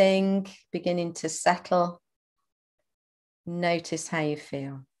breathing beginning to settle. Notice how you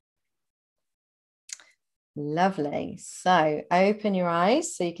feel. Lovely. So open your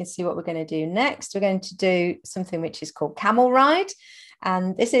eyes so you can see what we're going to do next. We're going to do something which is called camel ride.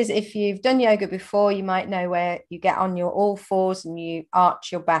 And this is, if you've done yoga before, you might know where you get on your all fours and you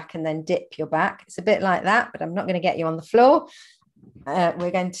arch your back and then dip your back. It's a bit like that, but I'm not going to get you on the floor.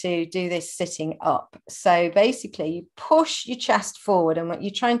 We're going to do this sitting up. So basically you push your chest forward, and what you're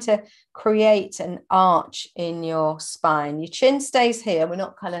trying to create an arch in your spine. Your chin stays here. We're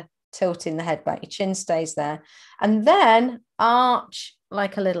not kind of tilting the head back. Your chin stays there, and then arch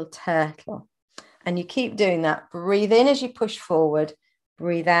like a little turtle. And you keep doing that. Breathe in as you push forward,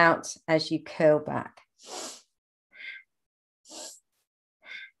 breathe out as you curl back.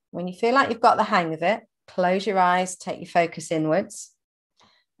 When you feel like you've got the hang of it, close your eyes, take your focus inwards.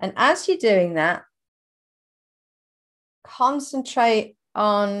 And as you're doing that, concentrate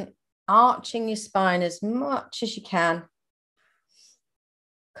on arching your spine as much as you can,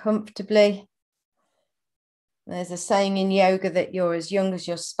 comfortably. There's a saying in yoga that you're as young as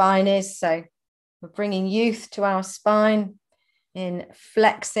your spine is. So we're bringing youth to our spine in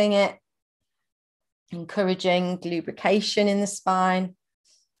flexing it, encouraging lubrication in the spine.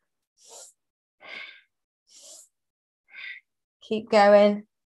 Keep going.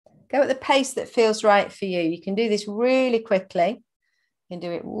 Go at the pace that feels right for you. You can do this really quickly, You can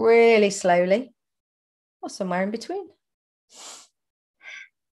do it really slowly or somewhere in between.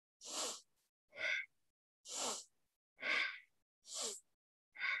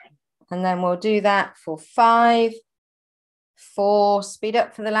 And then we'll do that for 5, 4, speed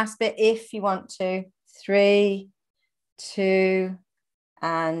up for the last bit if you want to, 3, 2,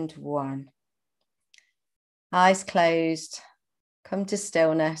 and 1. Eyes closed, come to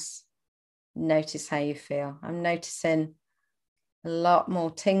stillness, notice how you feel. I'm noticing a lot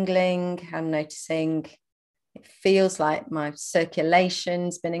more tingling. I'm noticing it feels like my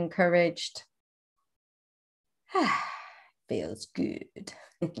circulation's been encouraged. Feels good.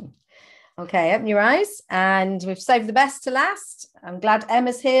 Okay, open your eyes, and we've saved the best to last. I'm glad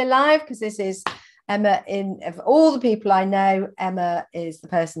Emma's here live, because this is Emma. Of all the people I know, Emma is the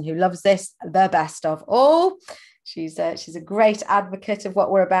person who loves this the best of all. She's a great advocate of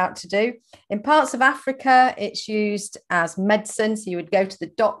what we're about to do. In parts of Africa, it's used as medicine. So you would go to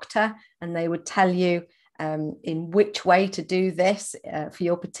the doctor and they would tell you in which way to do this for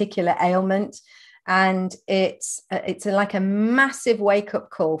your particular ailment. And it's like a massive wake-up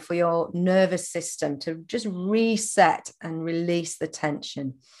call for your nervous system to just reset and release the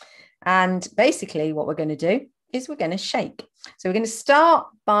tension. And basically what we're going to do is we're going to shake. So we're going to start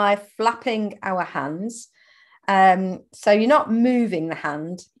by flapping our hands. So you're not moving the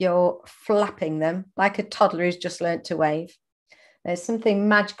hand, you're flapping them like a toddler who's just learnt to wave. There's something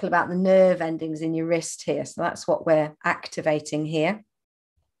magical about the nerve endings in your wrist here. So that's what we're activating here.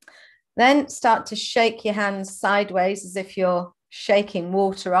 Then start to shake your hands sideways as if you're shaking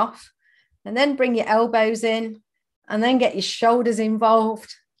water off. And then bring your elbows in, and then get your shoulders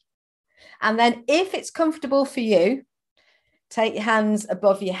involved. And then if it's comfortable for you, take your hands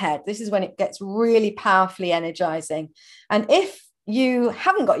above your head. This is when it gets really powerfully energizing. And if you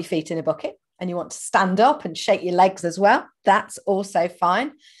haven't got your feet in a bucket and you want to stand up and shake your legs as well, that's also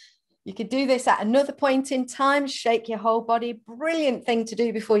fine. You could do this at another point in time, shake your whole body. Brilliant thing to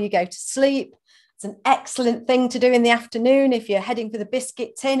do before you go to sleep. It's an excellent thing to do in the afternoon if you're heading for the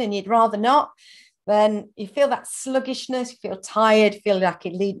biscuit tin and you'd rather not. Then you feel that sluggishness, you feel tired, feel like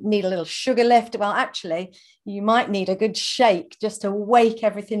you need a little sugar lift. Well, actually, you might need a good shake just to wake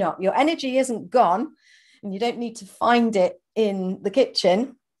everything up. Your energy isn't gone, and you don't need to find it in the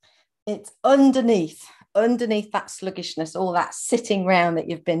kitchen. It's underneath that sluggishness, all that sitting round that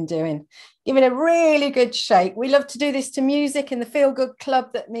you've been doing. Give it a really good shake. We love to do this to music in the Feel Good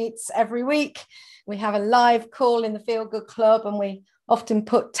Club that meets every week. We have a live call in the Feel Good Club, and we often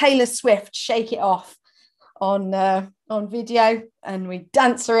put Taylor Swift Shake It Off on video, and we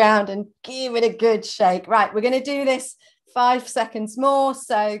dance around and give it a good shake. Right, we're going to do this 5 seconds more,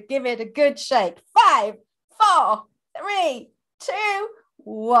 so give it a good shake. 5, 4, 3, 2,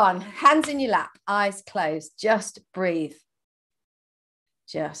 1. Hands in your lap, eyes closed. Just breathe.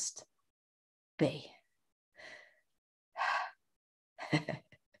 Just be.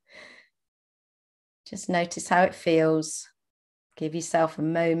 Just notice how it feels. Give yourself a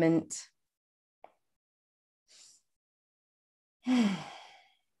moment.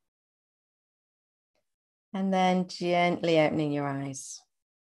 And then gently opening your eyes.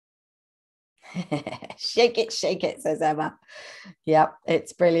 Shake it, says Emma. Yep,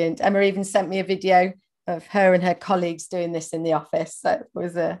 it's brilliant. Emma even sent me a video of her and her colleagues doing this in the office. So it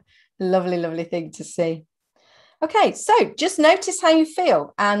was a lovely, lovely thing to see. Okay, so just notice how you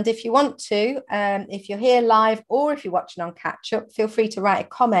feel. And if you want to, if you're here live or if you're watching on catch up, feel free to write a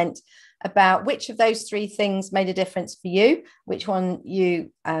comment about which of those 3 things made a difference for you, which one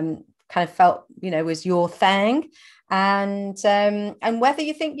you kind of felt, was your thing, and whether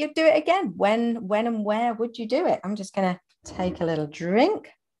you think you'd do it again. When and where would you do it? I'm just going to take a little drink.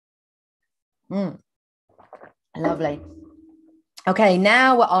 Lovely. Okay,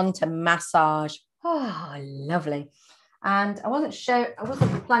 now we're on to massage. Oh, lovely. And I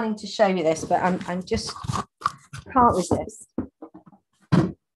wasn't planning to show you this, but I'm just can't resist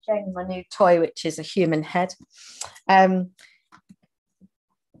showing you my new toy, which is a human head.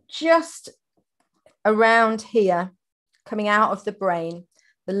 Just around here, coming out of the brain,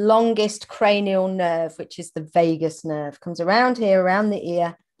 the longest cranial nerve, which is the vagus nerve, comes around here, around the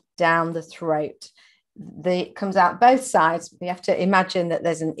ear, down the throat. It comes out both sides. We have to imagine that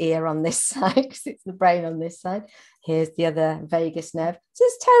there's an ear on this side because it's the brain on this side. Here's the other vagus nerve. So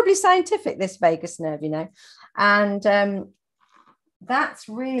it's terribly scientific, this vagus nerve, and that's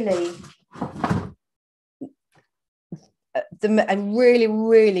really a really,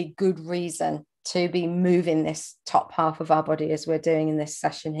 really good reason to be moving this top half of our body as we're doing in this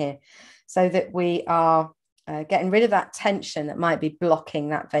session here, so that we are getting rid of that tension that might be blocking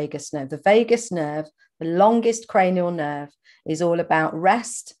that vagus nerve. The vagus nerve, the longest cranial nerve, is all about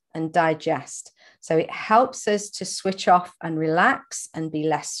rest and digest. So it helps us to switch off and relax and be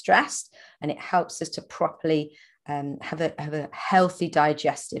less stressed. And it helps us to properly have a healthy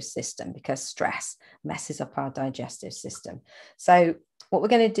digestive system, because stress messes up our digestive system. So what we're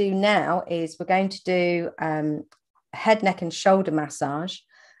going to do now is we're going to do head, neck and shoulder massage.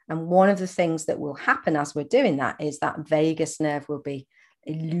 And one of the things that will happen as we're doing that is that vagus nerve will be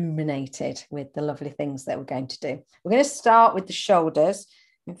illuminated with the lovely things that we're going to do. We're going to start with the shoulders.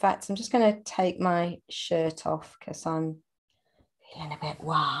 In fact, I'm just going to take my shirt off because I'm feeling a bit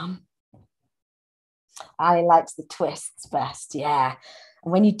warm. I like the twists best, yeah.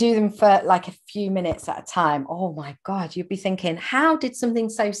 And when you do them for like a few minutes at a time, oh my God, you'd be thinking, how did something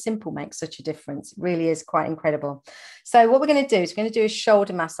so simple make such a difference? It really is quite incredible. So what we're going to do is we're going to do a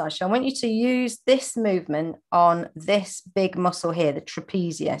shoulder massage. So I want you to use this movement on this big muscle here, the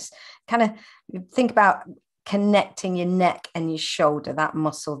trapezius. Kind of think about connecting your neck and your shoulder, that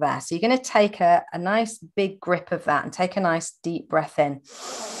muscle there. So you're going to take a nice big grip of that and take a nice deep breath in.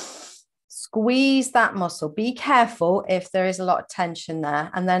 Squeeze that muscle. Be careful if there is a lot of tension there,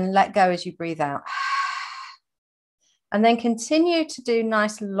 and then let go as you breathe out. And then continue to do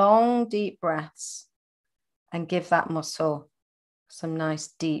nice, long, deep breaths and give that muscle some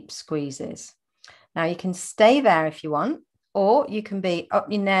nice, deep squeezes. Now you can stay there if you want, or you can be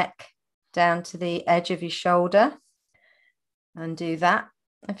up your neck down to the edge of your shoulder and do that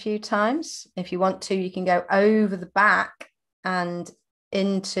a few times. If you want to, you can go over the back and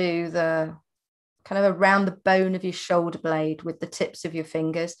into the kind of around the bone of your shoulder blade with the tips of your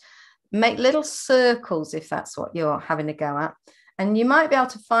fingers. Make little circles if that's what you're having a go at. And you might be able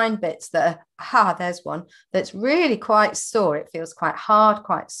to find bits that are, there's one that's really quite sore. It feels quite hard,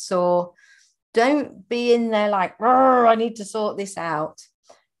 quite sore. Don't be in there like, I need to sort this out.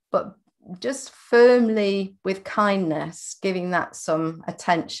 But just firmly, with kindness, giving that some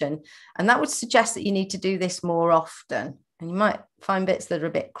attention. And that would suggest that you need to do this more often. And you might find bits that are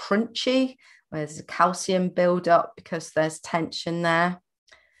a bit crunchy, where there's a calcium buildup because there's tension there.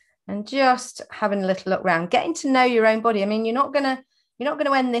 And just having a little look around, getting to know your own body. I mean, you're not going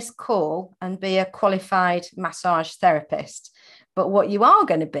to end this call and be a qualified massage therapist. But what you are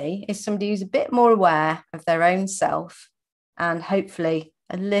going to be is somebody who's a bit more aware of their own self, and hopefully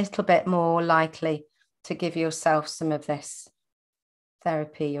a little bit more likely to give yourself some of this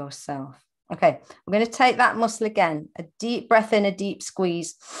therapy yourself. Okay, we're going to take that muscle again. A deep breath in, a deep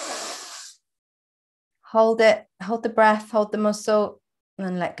squeeze. Hold it, hold the breath, hold the muscle,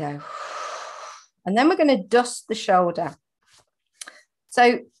 and let go. And then we're going to dust the shoulder.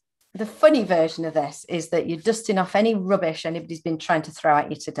 So the funny version of this is that you're dusting off any rubbish anybody's been trying to throw at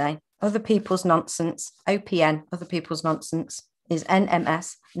you today. Other people's nonsense, OPN, other people's nonsense, is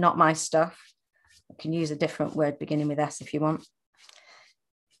NMS, not my stuff. You can use a different word beginning with S if you want.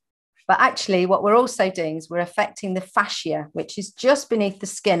 But actually, what we're also doing is we're affecting the fascia, which is just beneath the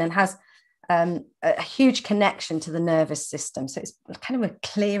skin and has a huge connection to the nervous system. So it's kind of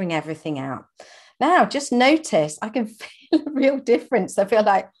clearing everything out. Now, just notice, I can feel a real difference. I feel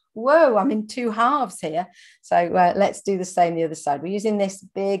like, whoa, I'm in two halves here. So let's do the same the other side. We're using this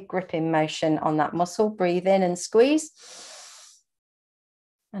big gripping motion on that muscle. Breathe in and squeeze.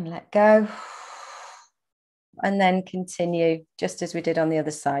 And let go. And then continue just as we did on the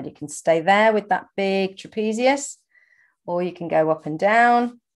other side. You can stay there with that big trapezius, or you can go up and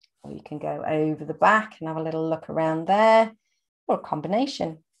down, or you can go over the back and have a little look around there, or a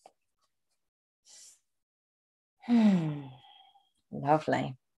combination.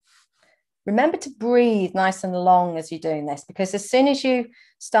 Lovely. Remember to breathe nice and long as you're doing this, because as soon as you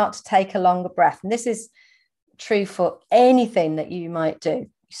start to take a longer breath, and this is true for anything that you might do,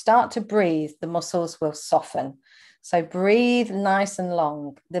 you start to breathe, the muscles will soften. So breathe nice and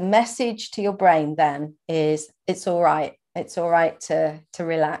long. The message to your brain then is it's all right. It's all right to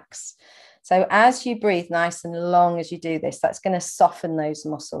relax. So as you breathe nice and long as you do this, that's going to soften those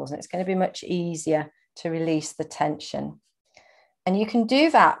muscles, and it's going to be much easier to release the tension. And you can do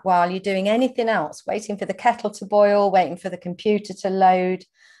that while you're doing anything else, waiting for the kettle to boil, waiting for the computer to load,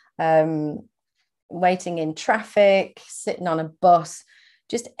 waiting in traffic, sitting on a bus.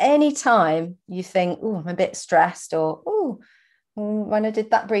 Just any time you think, oh, I'm a bit stressed, or, oh, when I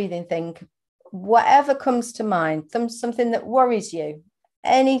did that breathing thing, whatever comes to mind, something that worries you,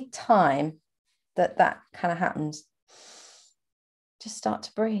 any time that kind of happens, just start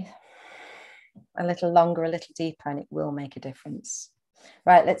to breathe a little longer, a little deeper, and it will make a difference.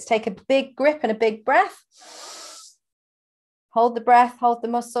 Right, let's take a big grip and a big breath. Hold the breath, hold the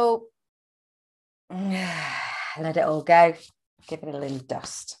muscle, Let it all go. Give it a little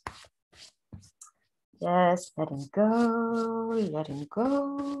dust. Just let him go, let him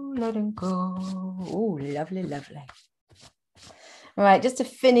go, let him go. Oh, lovely, lovely. All right, just to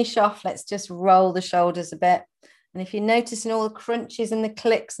finish off, let's just roll the shoulders a bit. And if you're noticing all the crunches and the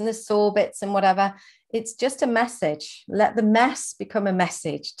clicks and the sore bits and whatever, it's just a message. Let the mess become a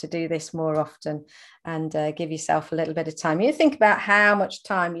message to do this more often, and give yourself a little bit of time. You think about how much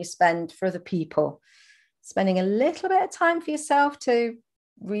time you spend for other people. Spending a little bit of time for yourself to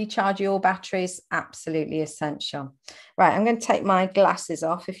recharge your batteries, absolutely essential. Right, I'm going to take my glasses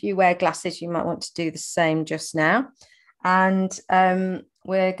off. If you wear glasses, you might want to do the same just now. And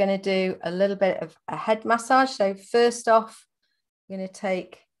we're going to do a little bit of a head massage. So first off, I'm going to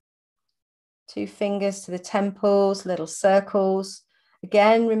take 2 fingers to the temples, little circles.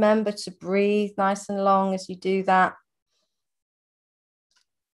 Again, remember to breathe nice and long as you do that.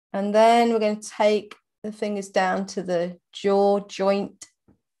 And then we're going to take the fingers down to the jaw joint,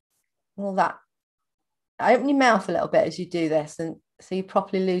 all that. Open your mouth a little bit as you do this, and so you're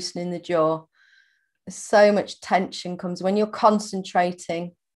properly loosening the jaw. So much tension comes when you're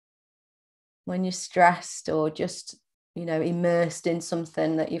concentrating, when you're stressed or just, immersed in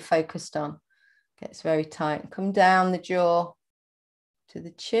something that you're focused on. Gets very tight. Come down the jaw to the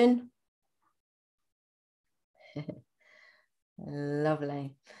chin.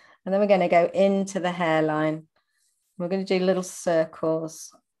 Lovely. And then we're going to go into the hairline. We're going to do little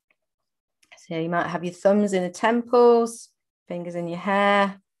circles. So you might have your thumbs in the temples, fingers in your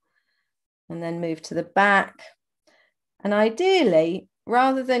hair, and then move to the back. And ideally,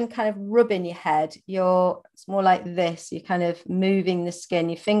 rather than kind of rubbing your head, it's more like this. You're kind of moving the skin,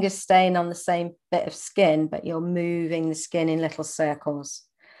 your fingers staying on the same bit of skin, but you're moving the skin in little circles.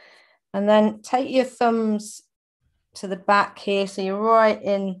 And then take your thumbs to the back here. So you're right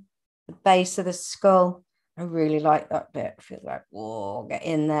in the base of the skull. I really like that bit. I feel like, whoa, get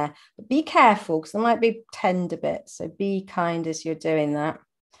in there. But be careful because there might be tender bits. So be kind as you're doing that.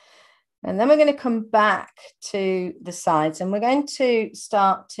 And then we're going to come back to the sides and we're going to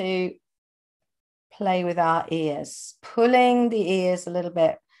start to play with our ears, pulling the ears a little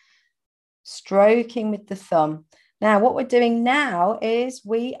bit, stroking with the thumb. Now, what we're doing now is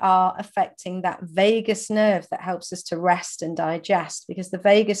we are affecting that vagus nerve that helps us to rest and digest, because the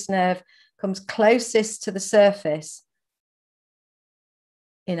vagus nerve comes closest to the surface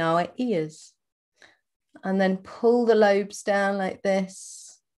in our ears. And then pull the lobes down like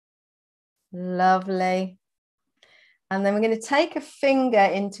this. Lovely. And then we're going to take a finger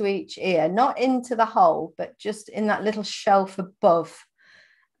into each ear, not into the hole, but just in that little shelf above.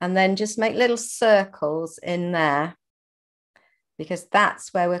 And then just make little circles in there, because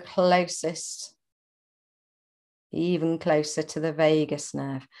that's where we're closest, even closer to the vagus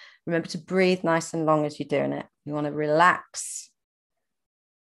nerve. Remember to breathe nice and long as you're doing it. You want to relax.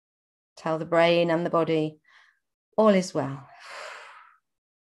 Tell the brain and the body all is well.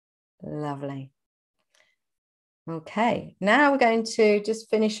 Lovely. Okay, now we're going to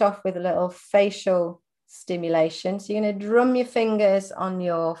just finish off with a little facial stimulation. So you're going to drum your fingers on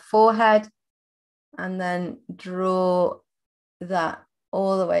your forehead and then draw that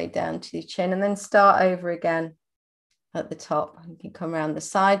all the way down to your chin, and then start over again at the top. You can come around the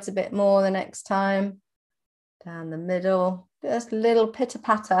sides a bit more the next time, down the middle, just a little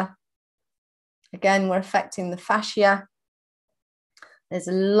pitter-patter. Again, we're affecting the fascia. There's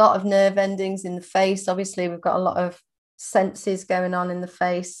a lot of nerve endings in the face. Obviously, we've got a lot of senses going on in the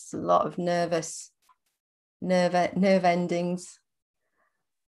face, a lot of nerve endings.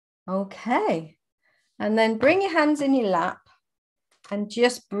 Okay. And then bring your hands in your lap and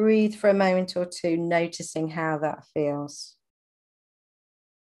just breathe for a moment or two, noticing how that feels.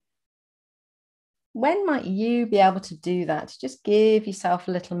 When might you be able to do that? Just give yourself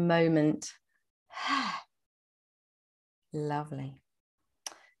a little moment. Lovely.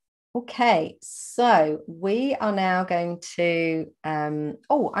 Okay, so we are now going to, I know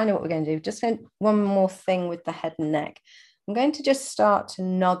what we're going to do. Just one more thing with the head and neck. I'm going to just start to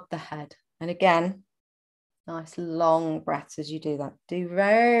nod the head. And again, nice long breaths as you do that. Do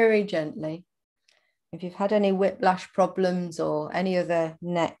very gently. If you've had any whiplash problems or any other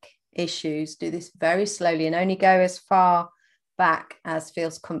neck issues, do this very slowly and only go as far back as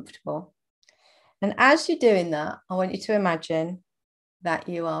feels comfortable. And as you're doing that, I want you to imagine that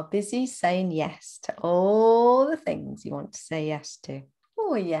you are busy saying yes to all the things you want to say yes to.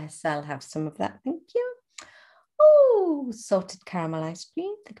 Oh, yes, I'll have some of that. Thank you. Oh, salted caramel ice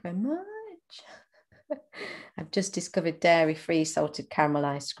cream. Thank you very much. I've just discovered dairy-free salted caramel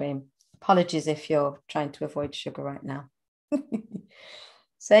ice cream. Apologies if you're trying to avoid sugar right now.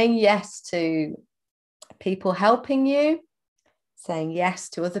 Saying yes to people helping you, saying yes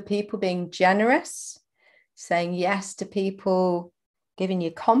to other people being generous, saying yes to people giving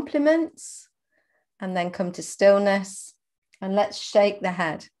you compliments, and then come to stillness. And let's shake the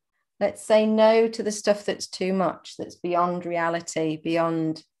head. Let's say no to the stuff that's too much, that's beyond reality,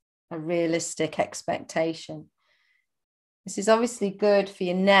 beyond a realistic expectation. This is obviously good for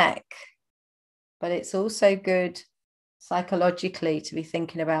your neck, but it's also good psychologically to be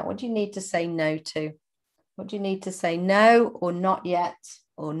thinking about, what do you need to say no to? What do you need to say no, or not yet,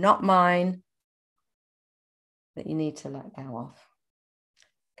 or not mine, that you need to let go of?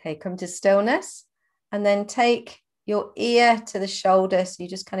 Okay, come to stillness, and then take your ear to the shoulder. So you're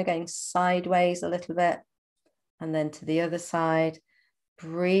just kind of going sideways a little bit, and then to the other side.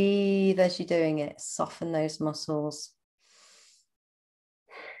 Breathe as you're doing it. Soften those muscles.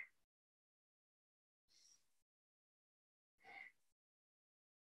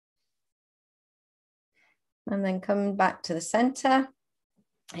 And then come back to the center.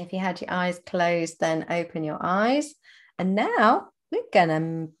 If you had your eyes closed, then open your eyes. And now we're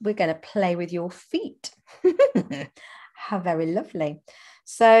gonna play with your feet. How very lovely.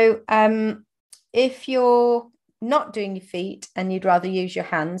 So if you're not doing your feet and you'd rather use your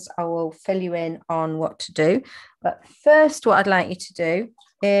hands, I will fill you in on what to do. But first, what I'd like you to do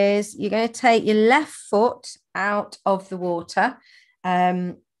is you're going to take your left foot out of the water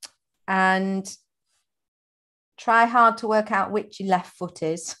and try hard to work out which your left foot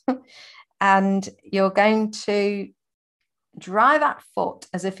is. And you're going to dry that foot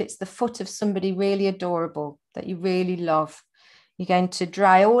as if it's the foot of somebody really adorable that you really love. You're going to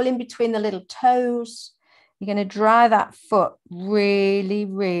dry all in between the little toes. You're going to dry that foot really,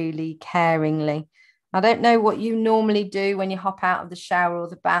 really caringly. I don't know what you normally do when you hop out of the shower or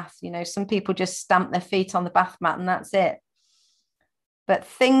the bath. You know, some people just stamp their feet on the bath mat and that's it. But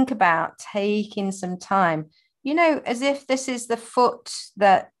think about taking some time, you know, as if this is the foot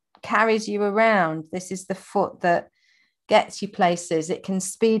that carries you around. This is the foot that gets you places. It can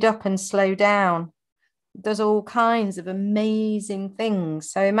speed up and slow down. It does all kinds of amazing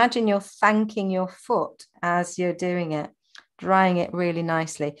things. So imagine you're thanking your foot as you're doing it, drying it really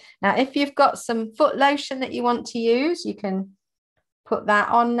nicely. Now, if you've got some foot lotion that you want to use, you can put that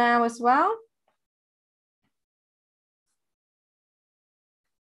on now as well.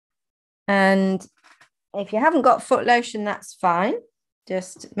 And if you haven't got foot lotion, that's fine.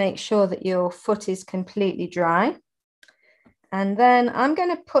 Just make sure that your foot is completely dry. And then I'm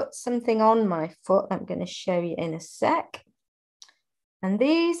going to put something on my foot. I'm going to show you in a sec. And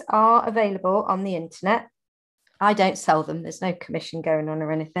these are available on the internet. I don't sell them. There's no commission going on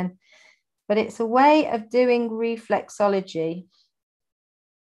or anything. But it's a way of doing reflexology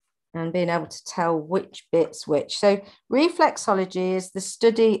and being able to tell which bit's which. So reflexology is the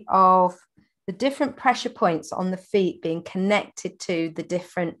study of the different pressure points on the feet being connected to the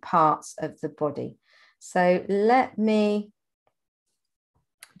different parts of the body. So let me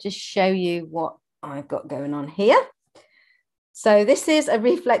just show you what I've got going on here. So this is a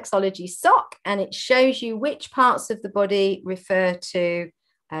reflexology sock, and it shows you which parts of the body refer to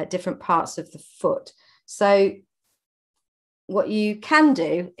different parts of the foot. So what you can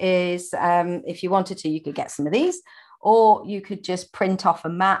do is, if you wanted to, you could get some of these, or you could just print off a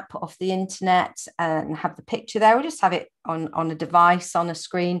map off the internet and have the picture there, or just have it on a device, on a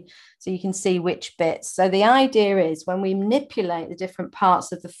screen, so you can see which bits. So the idea is when we manipulate the different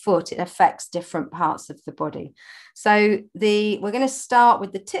parts of the foot, it affects different parts of the body. So we're going to start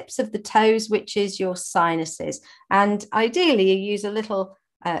with the tips of the toes, which is your sinuses. And ideally, you use a little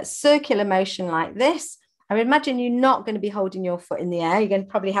circular motion like this. I would imagine you're not going to be holding your foot in the air. You're going to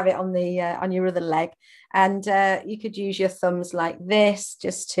probably have it on your other leg. And you could use your thumbs like this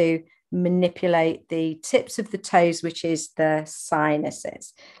just to manipulate the tips of the toes, which is the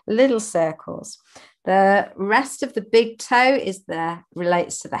sinuses, little circles. The rest of the big toe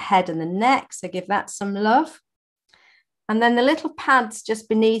relates to the head and the neck. So give that some love. And then the little pads just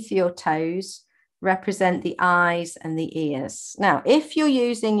beneath your toes represent the eyes and the ears. Now, if you're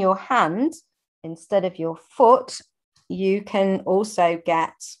using your hand instead of your foot, you can also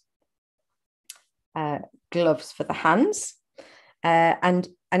get gloves for the hands. And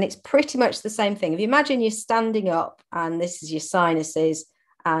it's pretty much the same thing. If you imagine you're standing up and this is your sinuses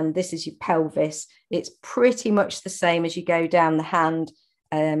and this is your pelvis, it's pretty much the same as you go down the hand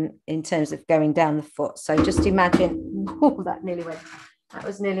in terms of going down the foot. So just imagine, oh, that nearly went. That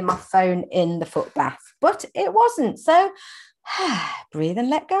was nearly my phone in the foot bath, but it wasn't. So Breathe and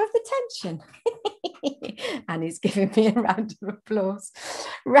let go of the tension. And he's giving me a round of applause.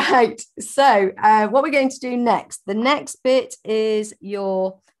 Right. So what we're going to do next, the next bit is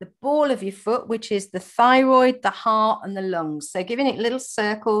the ball of your foot, which is the thyroid, the heart, and the lungs. So giving it little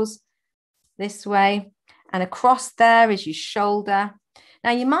circles this way, and across there is your shoulder.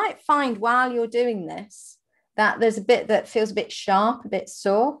 Now you might find while you're doing this that there's a bit that feels a bit sharp, a bit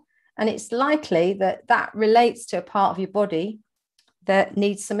sore, and it's likely that that relates to a part of your body that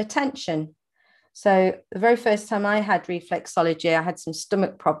needs some attention. So the very first time I had reflexology, I had some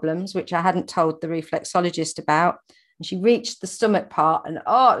stomach problems, which I hadn't told the reflexologist about. And she reached the stomach part, and it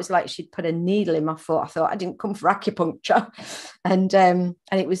was like she'd put a needle in my foot. I thought I didn't come for acupuncture, and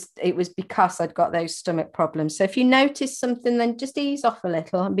it was because I'd got those stomach problems. So if you notice something, then just ease off a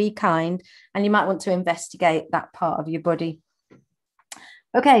little and be kind, and you might want to investigate that part of your body.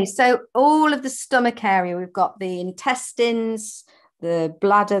 Okay, so all of the stomach area, we've got the intestines, the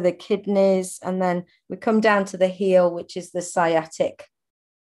bladder, the kidneys, and then we come down to the heel, which is the sciatic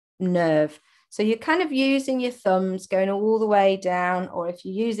nerve. So you're kind of using your thumbs going all the way down, or if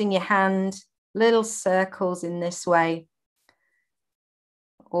you're using your hand, little circles in this way,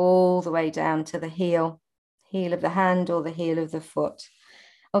 all the way down to the heel of the hand or the heel of the foot.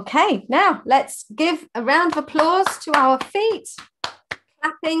 Okay, now let's give a round of applause to our feet,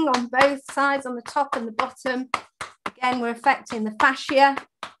 clapping on both sides, on the top and the bottom. Again, we're affecting the fascia,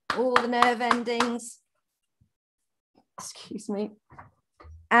 all the nerve endings. Excuse me.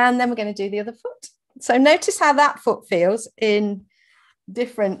 And then we're going to do the other foot. So notice how that foot feels in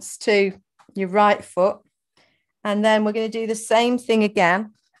difference to your right foot. And then we're going to do the same thing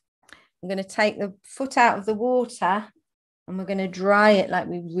again. I'm going to take the foot out of the water and we're going to dry it like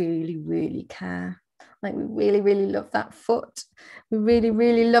we really, really care. Like we really, really love that foot. We really,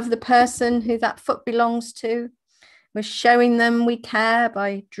 really love the person who that foot belongs to. We're showing them we care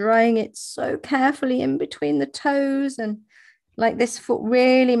by drying it so carefully in between the toes, and like this foot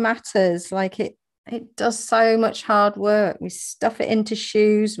really matters. Like it does so much hard work. We stuff it into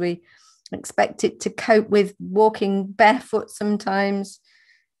shoes. We expect it to cope with walking barefoot sometimes.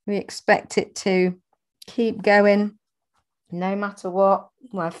 We expect it to keep going no matter what.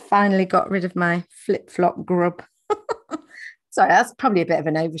 Well, I finally got rid of my flip-flop grub. Sorry, that's probably a bit of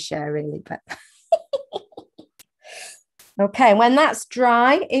an overshare really, but okay, when that's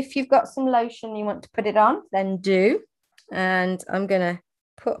dry, if you've got some lotion you want to put it on, then do. And I'm going to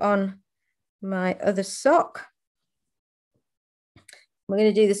put on my other sock. We're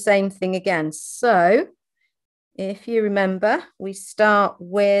going to do the same thing again. So if you remember, we start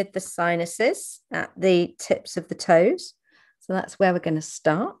with the sinuses at the tips of the toes. So that's where we're going to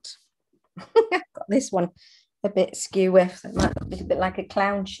start. I've got this one a bit skew with. It might look a bit like a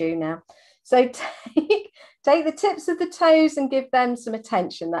clown shoe now. So take the tips of the toes and give them some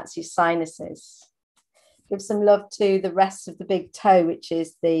attention. That's your sinuses. Give some love to the rest of the big toe, which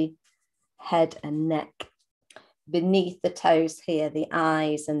is the head and neck. Beneath the toes here, the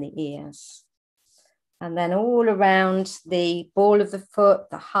eyes and the ears. And then all around the ball of the foot,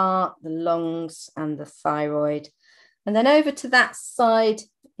 the heart, the lungs, and the thyroid. And then over to that side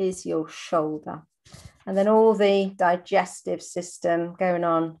is your shoulder. And then all the digestive system going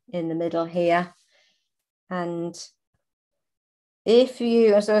on in the middle here. And if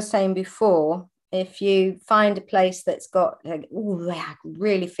you, as I was saying before, if you find a place that's got, like, oh, I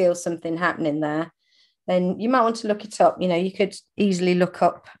really feel something happening there, then you might want to look it up. You know, you could easily look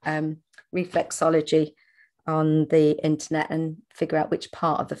up reflexology on the internet and figure out which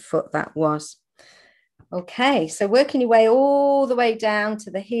part of the foot that was. Okay, so working your way all the way down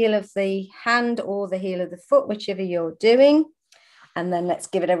to the heel of the hand or the heel of the foot, whichever you're doing. And then let's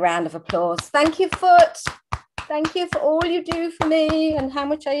give it a round of applause. Thank you, foot. Thank you for all you do for me and how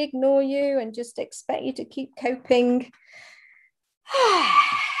much I ignore you and just expect you to keep coping.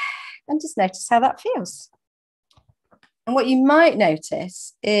 And just notice how that feels. And what you might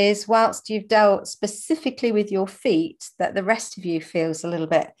notice is whilst you've dealt specifically with your feet, that the rest of you feels a little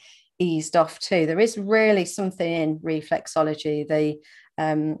bit eased off too. There is really something in reflexology.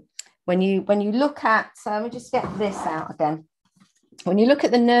 When you look at, so let me just get this out again. When you look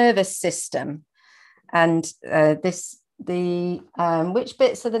at the nervous system and which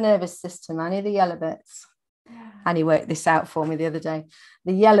bits of the nervous system, Annie? The yellow bits. Annie worked this out for me the other day.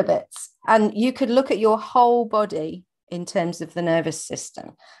 The yellow bits, and you could look at your whole body in terms of the nervous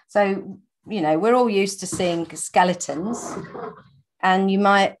system. So you know we're all used to seeing skeletons, and you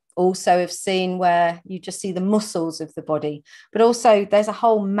might also have seen where you just see the muscles of the body, but also there's a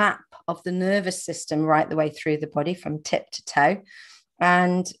whole map of the nervous system right the way through the body from tip to toe.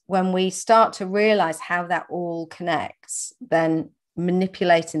 And when we start to realize how that all connects, then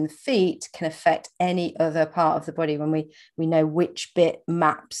manipulating the feet can affect any other part of the body when we know which bit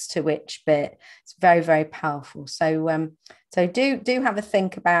maps to which bit. It's very, very powerful. So do have a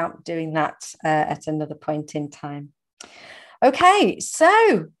think about doing that at another point in time. Okay,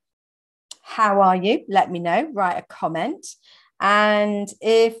 so how are you? Let me know. Write a comment. And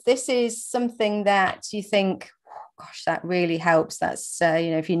if this is something that you think, oh, gosh, that really helps, that's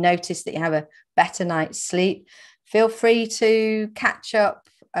if you notice that you have a better night's sleep, feel free to catch up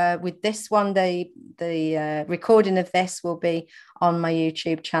with this one. The recording of this will be on my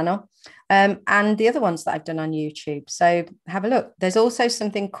YouTube channel, and the other ones that I've done on YouTube. So have a look. There's also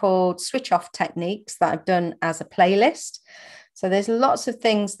something called switch off techniques that I've done as a playlist. So there's lots of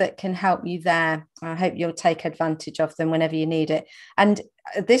things that can help you there. I hope you'll take advantage of them whenever you need it. And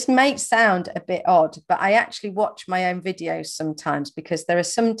this may sound a bit odd, but I actually watch my own videos sometimes, because there are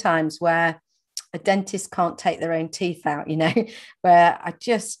some times where a dentist can't take their own teeth out, where I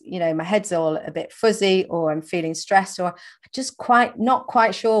just, my head's all a bit fuzzy, or I'm feeling stressed, or I just not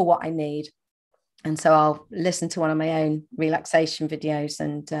quite sure what I need. And so I'll listen to one of my own relaxation videos,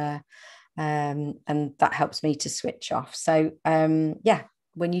 and that helps me to switch off. So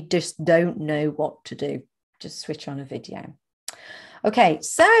when you just don't know what to do, just switch on a video. Okay,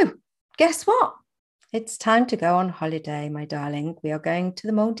 so guess what? It's time to go on holiday, my darling. We are going to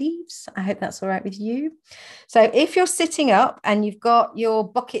the Maldives. I hope that's all right with you. So if you're sitting up and you've got your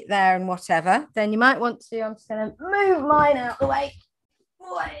bucket there and whatever, then you might want to, I'm just going to move mine out of the way.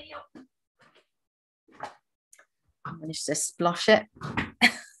 I managed to splosh it.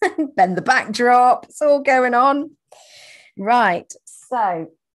 Bend the backdrop. It's all going on. Right. So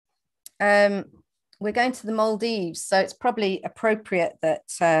we're going to the Maldives, so it's probably appropriate that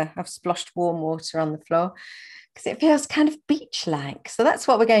I've splashed warm water on the floor, because it feels kind of beach-like. So that's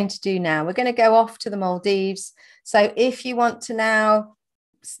what we're going to do now. We're going to go off to the Maldives. So if you want to now,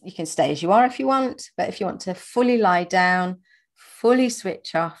 you can stay as you are if you want, but if you want to fully lie down, fully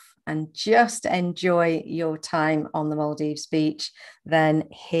switch off, and just enjoy your time on the Maldives beach, then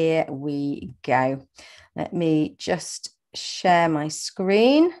here we go. Let me just share my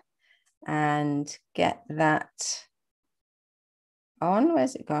screen and get that on.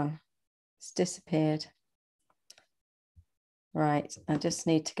 Where's it gone? It's disappeared. Right, I just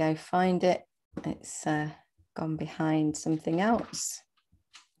need to go find it. It's gone behind something else.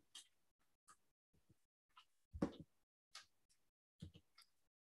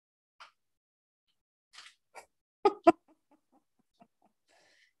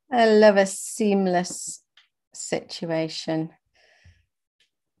 I love a seamless situation.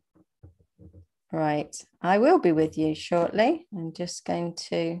 Right, I will be with you shortly. I'm just going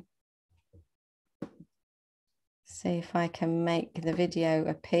to see if I can make the video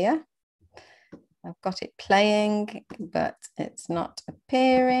appear. I've got it playing, but it's not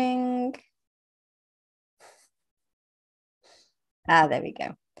appearing. Ah, there we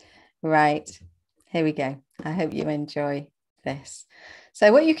go. Right, here we go. I hope you enjoy this.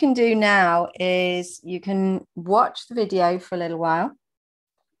 So what you can do now is you can watch the video for a little while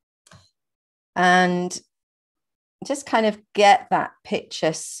and just kind of get that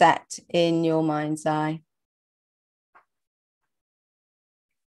picture set in your mind's eye.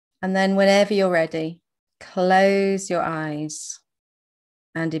 And then whenever you're ready, close your eyes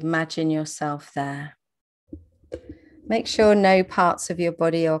and imagine yourself there. Make sure no parts of your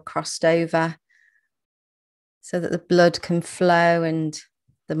body are crossed over, so that the blood can flow and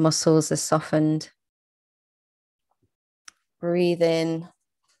the muscles are softened. Breathe in,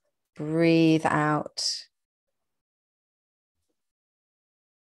 breathe out.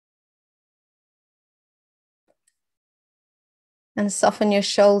 And soften your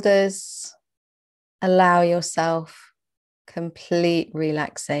shoulders. Allow yourself complete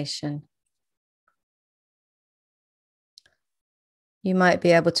relaxation. You might be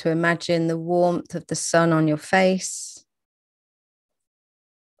able to imagine the warmth of the sun on your face,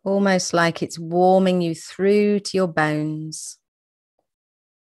 almost like it's warming you through to your bones.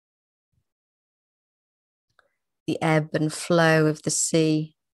 The ebb and flow of the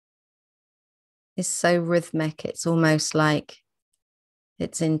sea is so rhythmic, it's almost like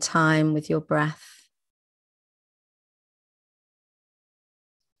it's in time with your breath.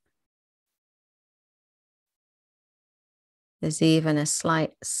 There's even a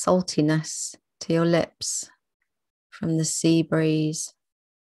slight saltiness to your lips from the sea breeze.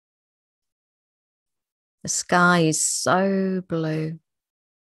 The sky is so blue.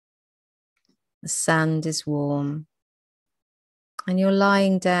 The sand is warm. And you're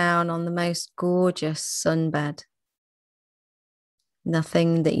lying down on the most gorgeous sunbed.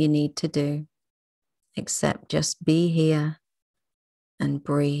 Nothing that you need to do except just be here and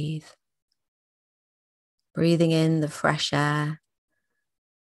breathe. Breathing in the fresh air,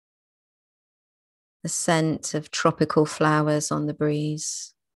 the scent of tropical flowers on the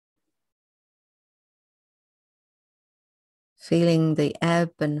breeze. Feeling the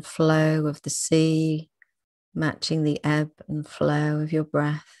ebb and flow of the sea, matching the ebb and flow of your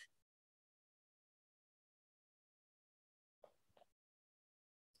breath.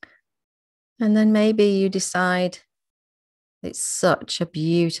 And then maybe you decide it's such a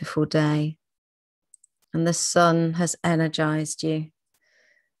beautiful day and the sun has energized you,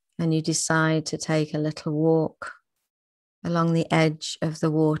 and you decide to take a little walk along the edge of the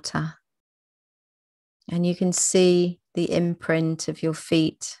water. And you can see the imprint of your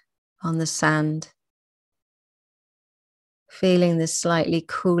feet on the sand, feeling the slightly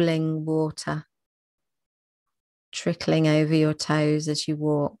cooling water trickling over your toes as you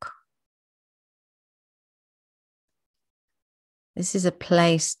walk. This is a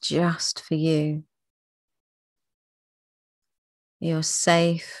place just for you. You're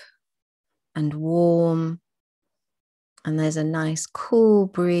safe and warm, and there's a nice cool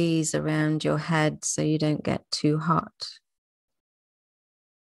breeze around your head so you don't get too hot.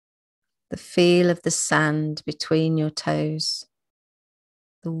 The feel of the sand between your toes,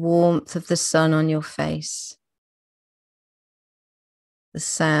 the warmth of the sun on your face, the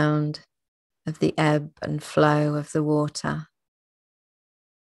sound of the ebb and flow of the water.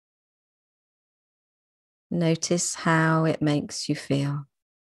 Notice how it makes you feel.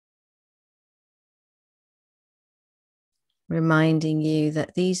 Reminding you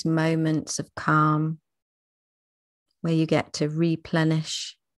that these moments of calm, where you get to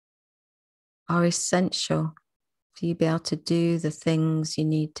replenish, are essential for you to be able to do the things you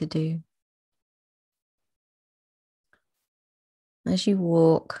need to do. As you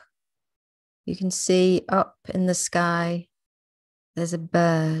walk, you can see up in the sky, there's a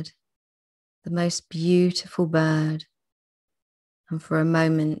bird, the most beautiful bird. And for a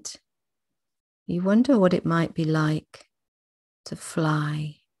moment, you wonder what it might be like to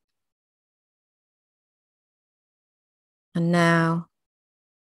fly. And now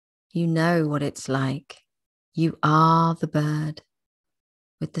you know what it's like. You are the bird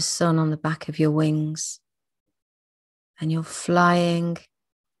with the sun on the back of your wings. And you're flying,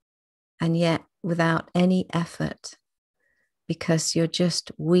 and yet without any effort, because you're just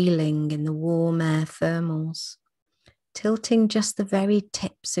wheeling in the warm air thermals, tilting just the very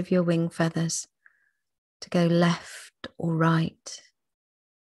tips of your wing feathers to go left or right,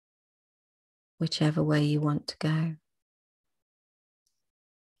 whichever way you want to go.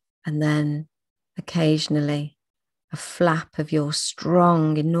 And then occasionally a flap of your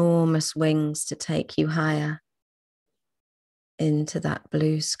strong, enormous wings to take you higher into that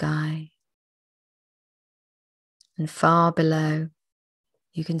blue sky. And far below,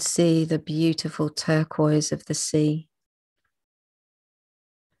 you can see the beautiful turquoise of the sea.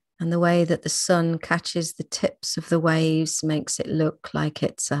 And the way that the sun catches the tips of the waves makes it look like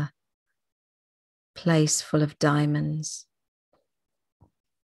it's a place full of diamonds.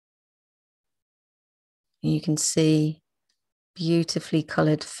 And you can see beautifully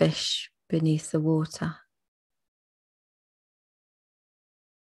coloured fish beneath the water.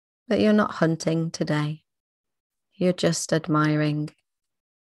 But you're not hunting today. You're just admiring,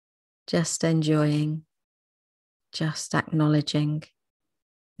 just enjoying, just acknowledging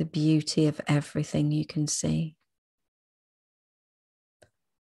the beauty of everything you can see.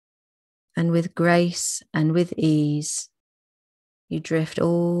 And with grace and with ease, you drift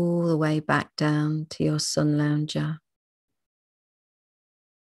all the way back down to your sun lounger.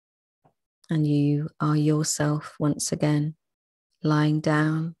 And you are yourself once again, lying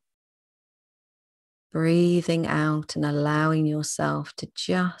down, breathing out and allowing yourself to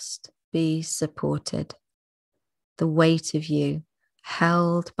just be supported. The weight of you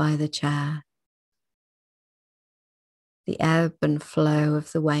held by the chair, the ebb and flow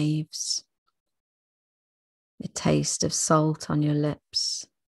of the waves, the taste of salt on your lips,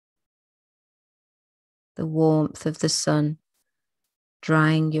 the warmth of the sun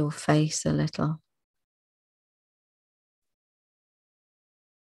drying your face a little,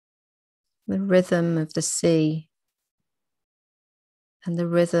 the rhythm of the sea and the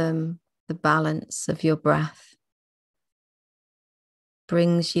rhythm, the balance of your breath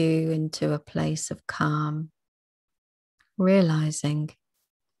brings you into a place of calm, realizing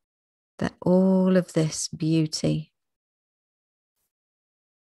that all of this beauty,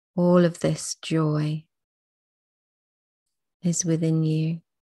 all of this joy is within you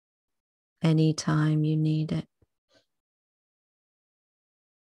anytime you need it.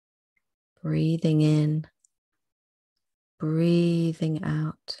 Breathing in, breathing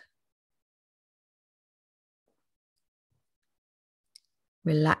out.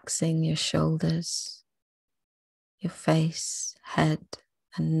 Relaxing your shoulders, your face, head,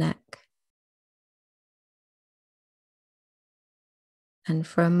 and neck. And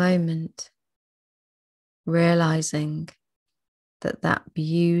for a moment, realizing that that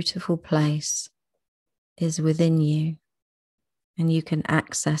beautiful place is within you and you can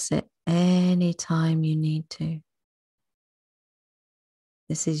access it anytime you need to.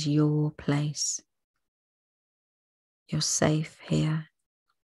 This is your place. You're safe here.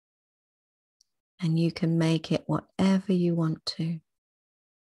 And you can make it whatever you want to. A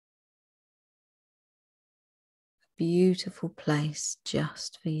beautiful place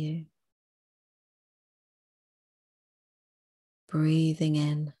just for you. Breathing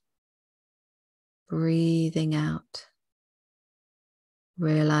in, breathing out,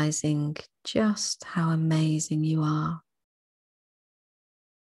 realizing just how amazing you are.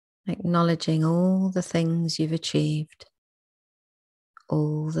 Acknowledging all the things you've achieved,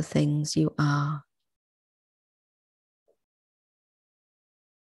 all the things you are.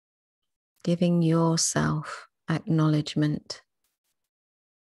 Giving yourself acknowledgement.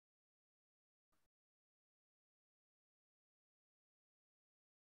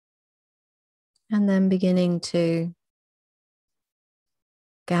 And then beginning to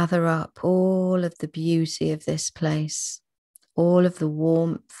gather up all of the beauty of this place, all of the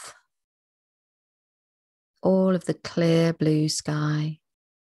warmth, all of the clear blue sky.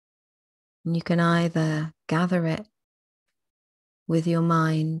 And you can either gather it with your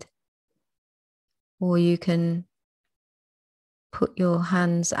mind, or you can put your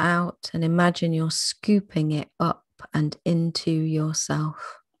hands out and imagine you're scooping it up and into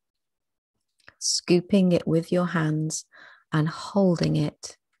yourself. Scooping it with your hands and holding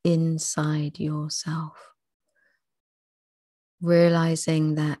it inside yourself.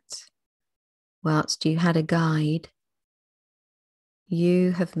 Realizing that whilst you had a guide,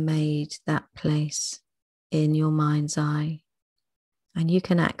 you have made that place in your mind's eye, and you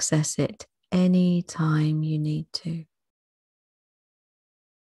can access it any time you need to.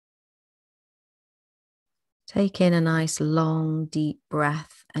 Take in a nice long deep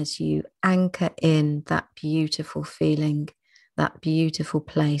breath as you anchor in that beautiful feeling, that beautiful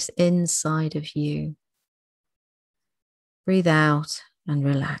place inside of you. Breathe out and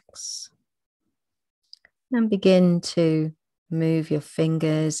relax. And begin to move your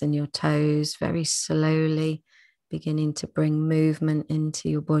fingers and your toes very slowly, beginning to bring movement into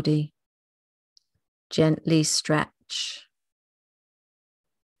your body. Gently stretch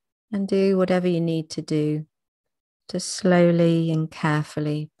and do whatever you need to do to slowly and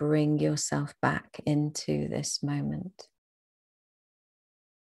carefully bring yourself back into this moment.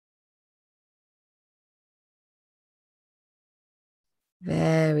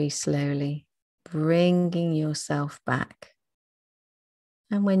 Very slowly bringing yourself back.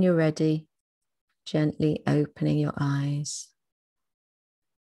 And when you're ready, gently opening your eyes.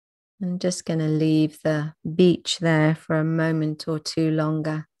 I'm just going to leave the beach there for a moment or two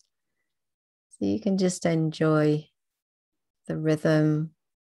longer, so you can just enjoy the rhythm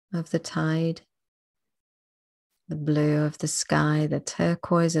of the tide, the blue of the sky, the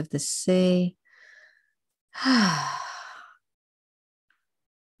turquoise of the sea.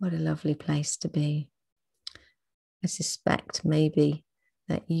 What a lovely place to be. I suspect maybe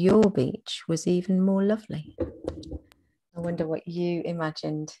that your beach was even more lovely. I wonder what you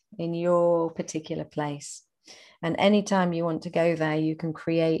imagined in your particular place. And anytime you want to go there, you can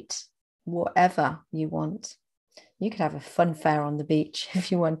create whatever you want. You could have a fun fair on the beach if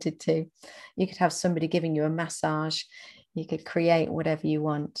you wanted to. You could have somebody giving you a massage. You could create whatever you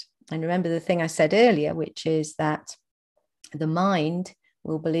want. And remember the thing I said earlier, which is that the mind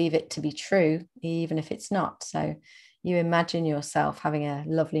will believe it to be true, even if it's not. So you imagine yourself having a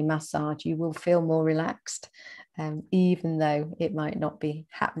lovely massage, you will feel more relaxed, even though it might not be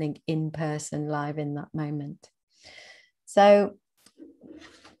happening in person live in that moment. So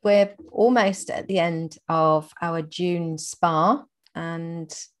we're almost at the end of our June spa,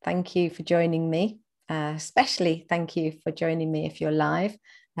 and thank you for joining me. Especially thank you for joining me if you're live,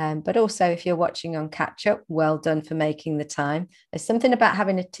 but also if you're watching on catch up, well done for making the time. There's something about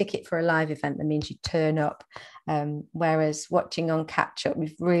having a ticket for a live event that means you turn up, whereas watching on catch up,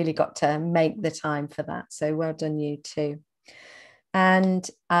 we've really got to make the time for that. So well done you too. And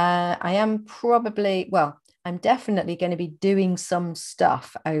I'm definitely going to be doing some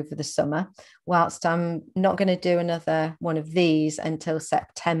stuff over the summer, whilst I'm not going to do another one of these until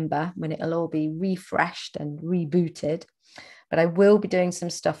September, when it'll all be refreshed and rebooted. but I will be doing some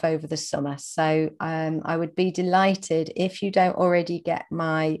stuff over the summer. So I would be delighted if you don't already get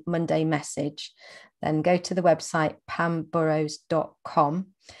my Monday message, then go to the website pamburrows.com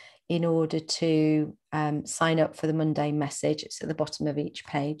in order to sign up for the Monday message. It's at the bottom of each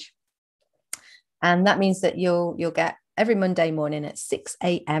page. And that means that you'll get every Monday morning at 6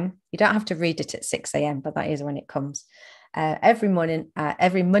 a.m. You don't have to read it at 6 a.m., but that is when it comes. Every Monday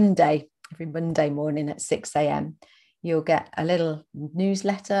morning at 6 a.m. You'll get a little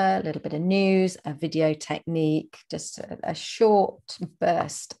newsletter, a little bit of news, a video technique, just a short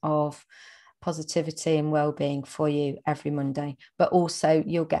burst of positivity and well-being for you every Monday. But also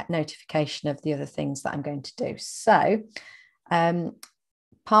you'll get notification of the other things that I'm going to do. So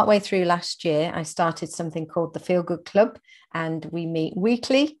partway through last year, I started something called the Feel Good Club, and we meet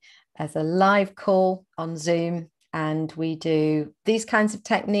weekly as a live call on Zoom. And we do these kinds of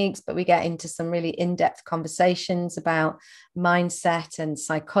techniques, but we get into some really in-depth conversations about mindset and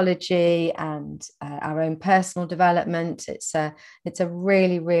psychology and our own personal development. It's a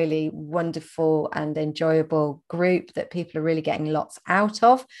really, really wonderful and enjoyable group that people are really getting lots out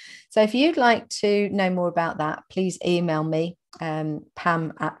of. So if you'd like to know more about that, please email me,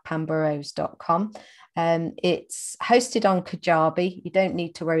 pam@pamburrows.com. It's hosted on Kajabi. You don't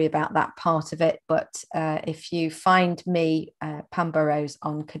need to worry about that part of it, but if you find me, Pam Burrows,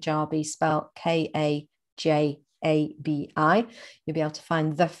 on Kajabi, spelled Kajabi, you'll be able to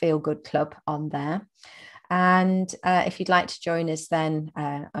find the Feel Good Club on there. And if you'd like to join us, then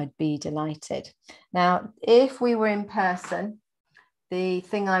I'd be delighted. Now, if we were in person, the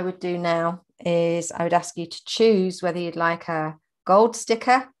thing I would do now is I would ask you to choose whether you'd like a gold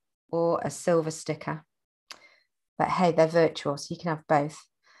sticker or a silver sticker. But hey, they're virtual, so you can have both.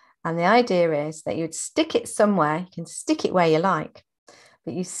 And the idea is that you would stick it somewhere. You can stick it where you like,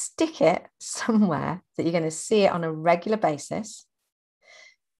 but you stick it somewhere that you're going to see it on a regular basis.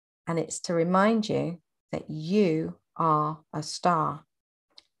 And it's to remind you that you are a star,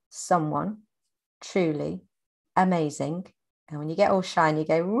 someone truly amazing. And when you get all shiny, you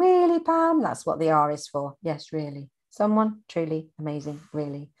go, really, Pam? That's what the R is for. Yes, really. Someone truly amazing,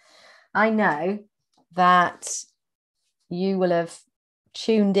 really. I know that you will have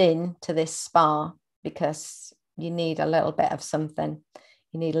tuned in to this spa because you need a little bit of something.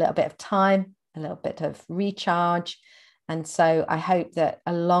 You need a little bit of time, a little bit of recharge. And so I hope that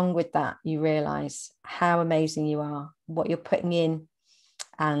along with that, you realize how amazing you are, what you're putting in,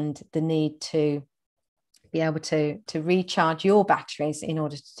 and the need to be able to recharge your batteries in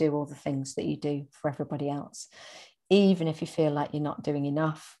order to do all the things that you do for everybody else. Even if you feel like you're not doing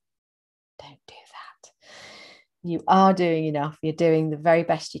enough, don't do that. You are doing enough. You're doing the very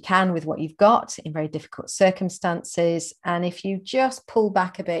best you can with what you've got in very difficult circumstances. And if you just pull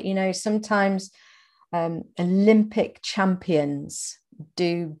back a bit, sometimes Olympic champions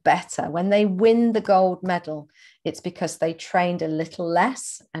do better. When they win the gold medal, it's because they trained a little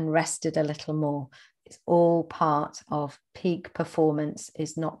less and rested a little more. It's all part of peak performance,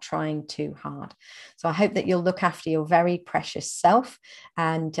 is not trying too hard. So I hope that you'll look after your very precious self,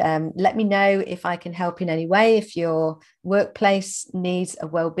 and let me know if I can help in any way. If your workplace needs a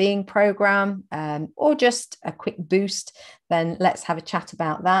well-being program or just a quick boost, then let's have a chat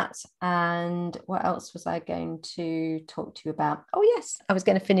about that. And what else was I going to talk to you about? Oh yes, I was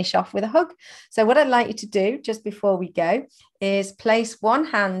going to finish off with a hug. So what I'd like you to do just before we go is place one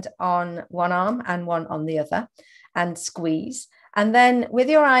hand on one arm and one on the other and squeeze. And then with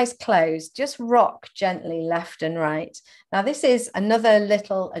your eyes closed, just rock gently left and right. Now, this is another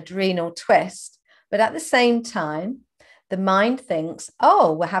little adrenal twist, but at the same time, the mind thinks,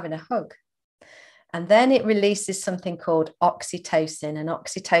 oh, we're having a hug. And then it releases something called oxytocin. And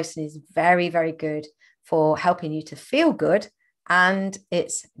oxytocin is very, very good for helping you to feel good. And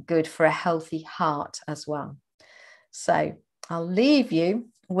it's good for a healthy heart as well. So I'll leave you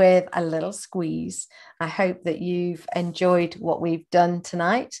with a little squeeze. I hope that you've enjoyed what we've done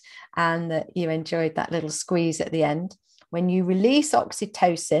tonight and that you enjoyed that little squeeze at the end. When you release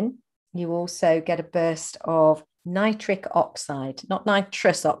oxytocin, you also get a burst of nitric oxide, not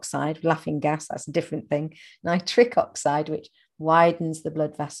nitrous oxide, laughing gas, that's a different thing. Nitric oxide, which widens the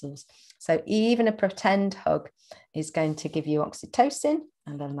blood vessels. So even a pretend hug is going to give you oxytocin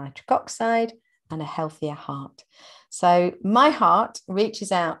and a little nitric oxide and a healthier heart. So my heart reaches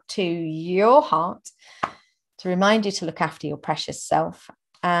out to your heart to remind you to look after your precious self.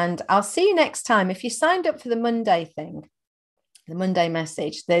 And I'll see you next time. If you signed up for the Monday thing, the Monday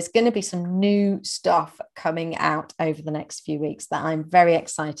message, there's going to be some new stuff coming out over the next few weeks that I'm very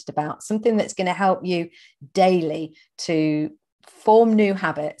excited about. Something that's going to help you daily to form new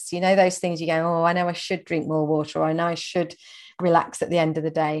habits. You know, those things you go, oh, I know I should drink more water, or I know I should relax at the end of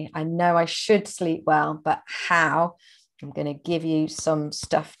the day. I know I should sleep well, but how? I'm going to give you some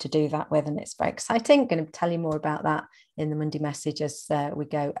stuff to do that with, and it's very exciting. I'm going to tell you more about that in the Monday message as we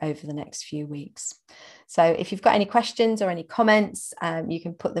go over the next few weeks. So if you've got any questions or any comments, you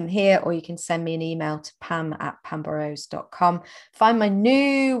can put them here, or you can send me an email to pam@pamburrows.com. Find my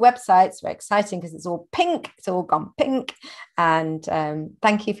new website. It's very exciting because it's all pink. It's all gone pink. And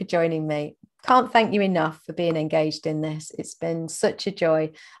thank you for joining me. Can't thank you enough for being engaged in this. It's been such a joy.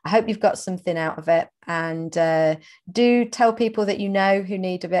 I hope you've got something out of it. And do tell people that you know who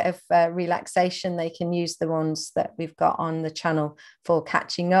need a bit of relaxation. They can use the ones that we've got on the channel for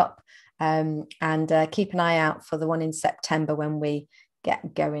catching up. And keep an eye out for the one in September when we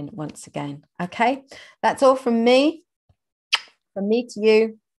get going once again. Okay, that's all from me. From me to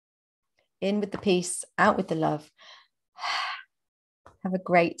you. In with the peace, out with the love. Have a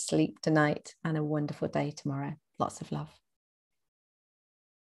great sleep tonight and a wonderful day tomorrow. Lots of love.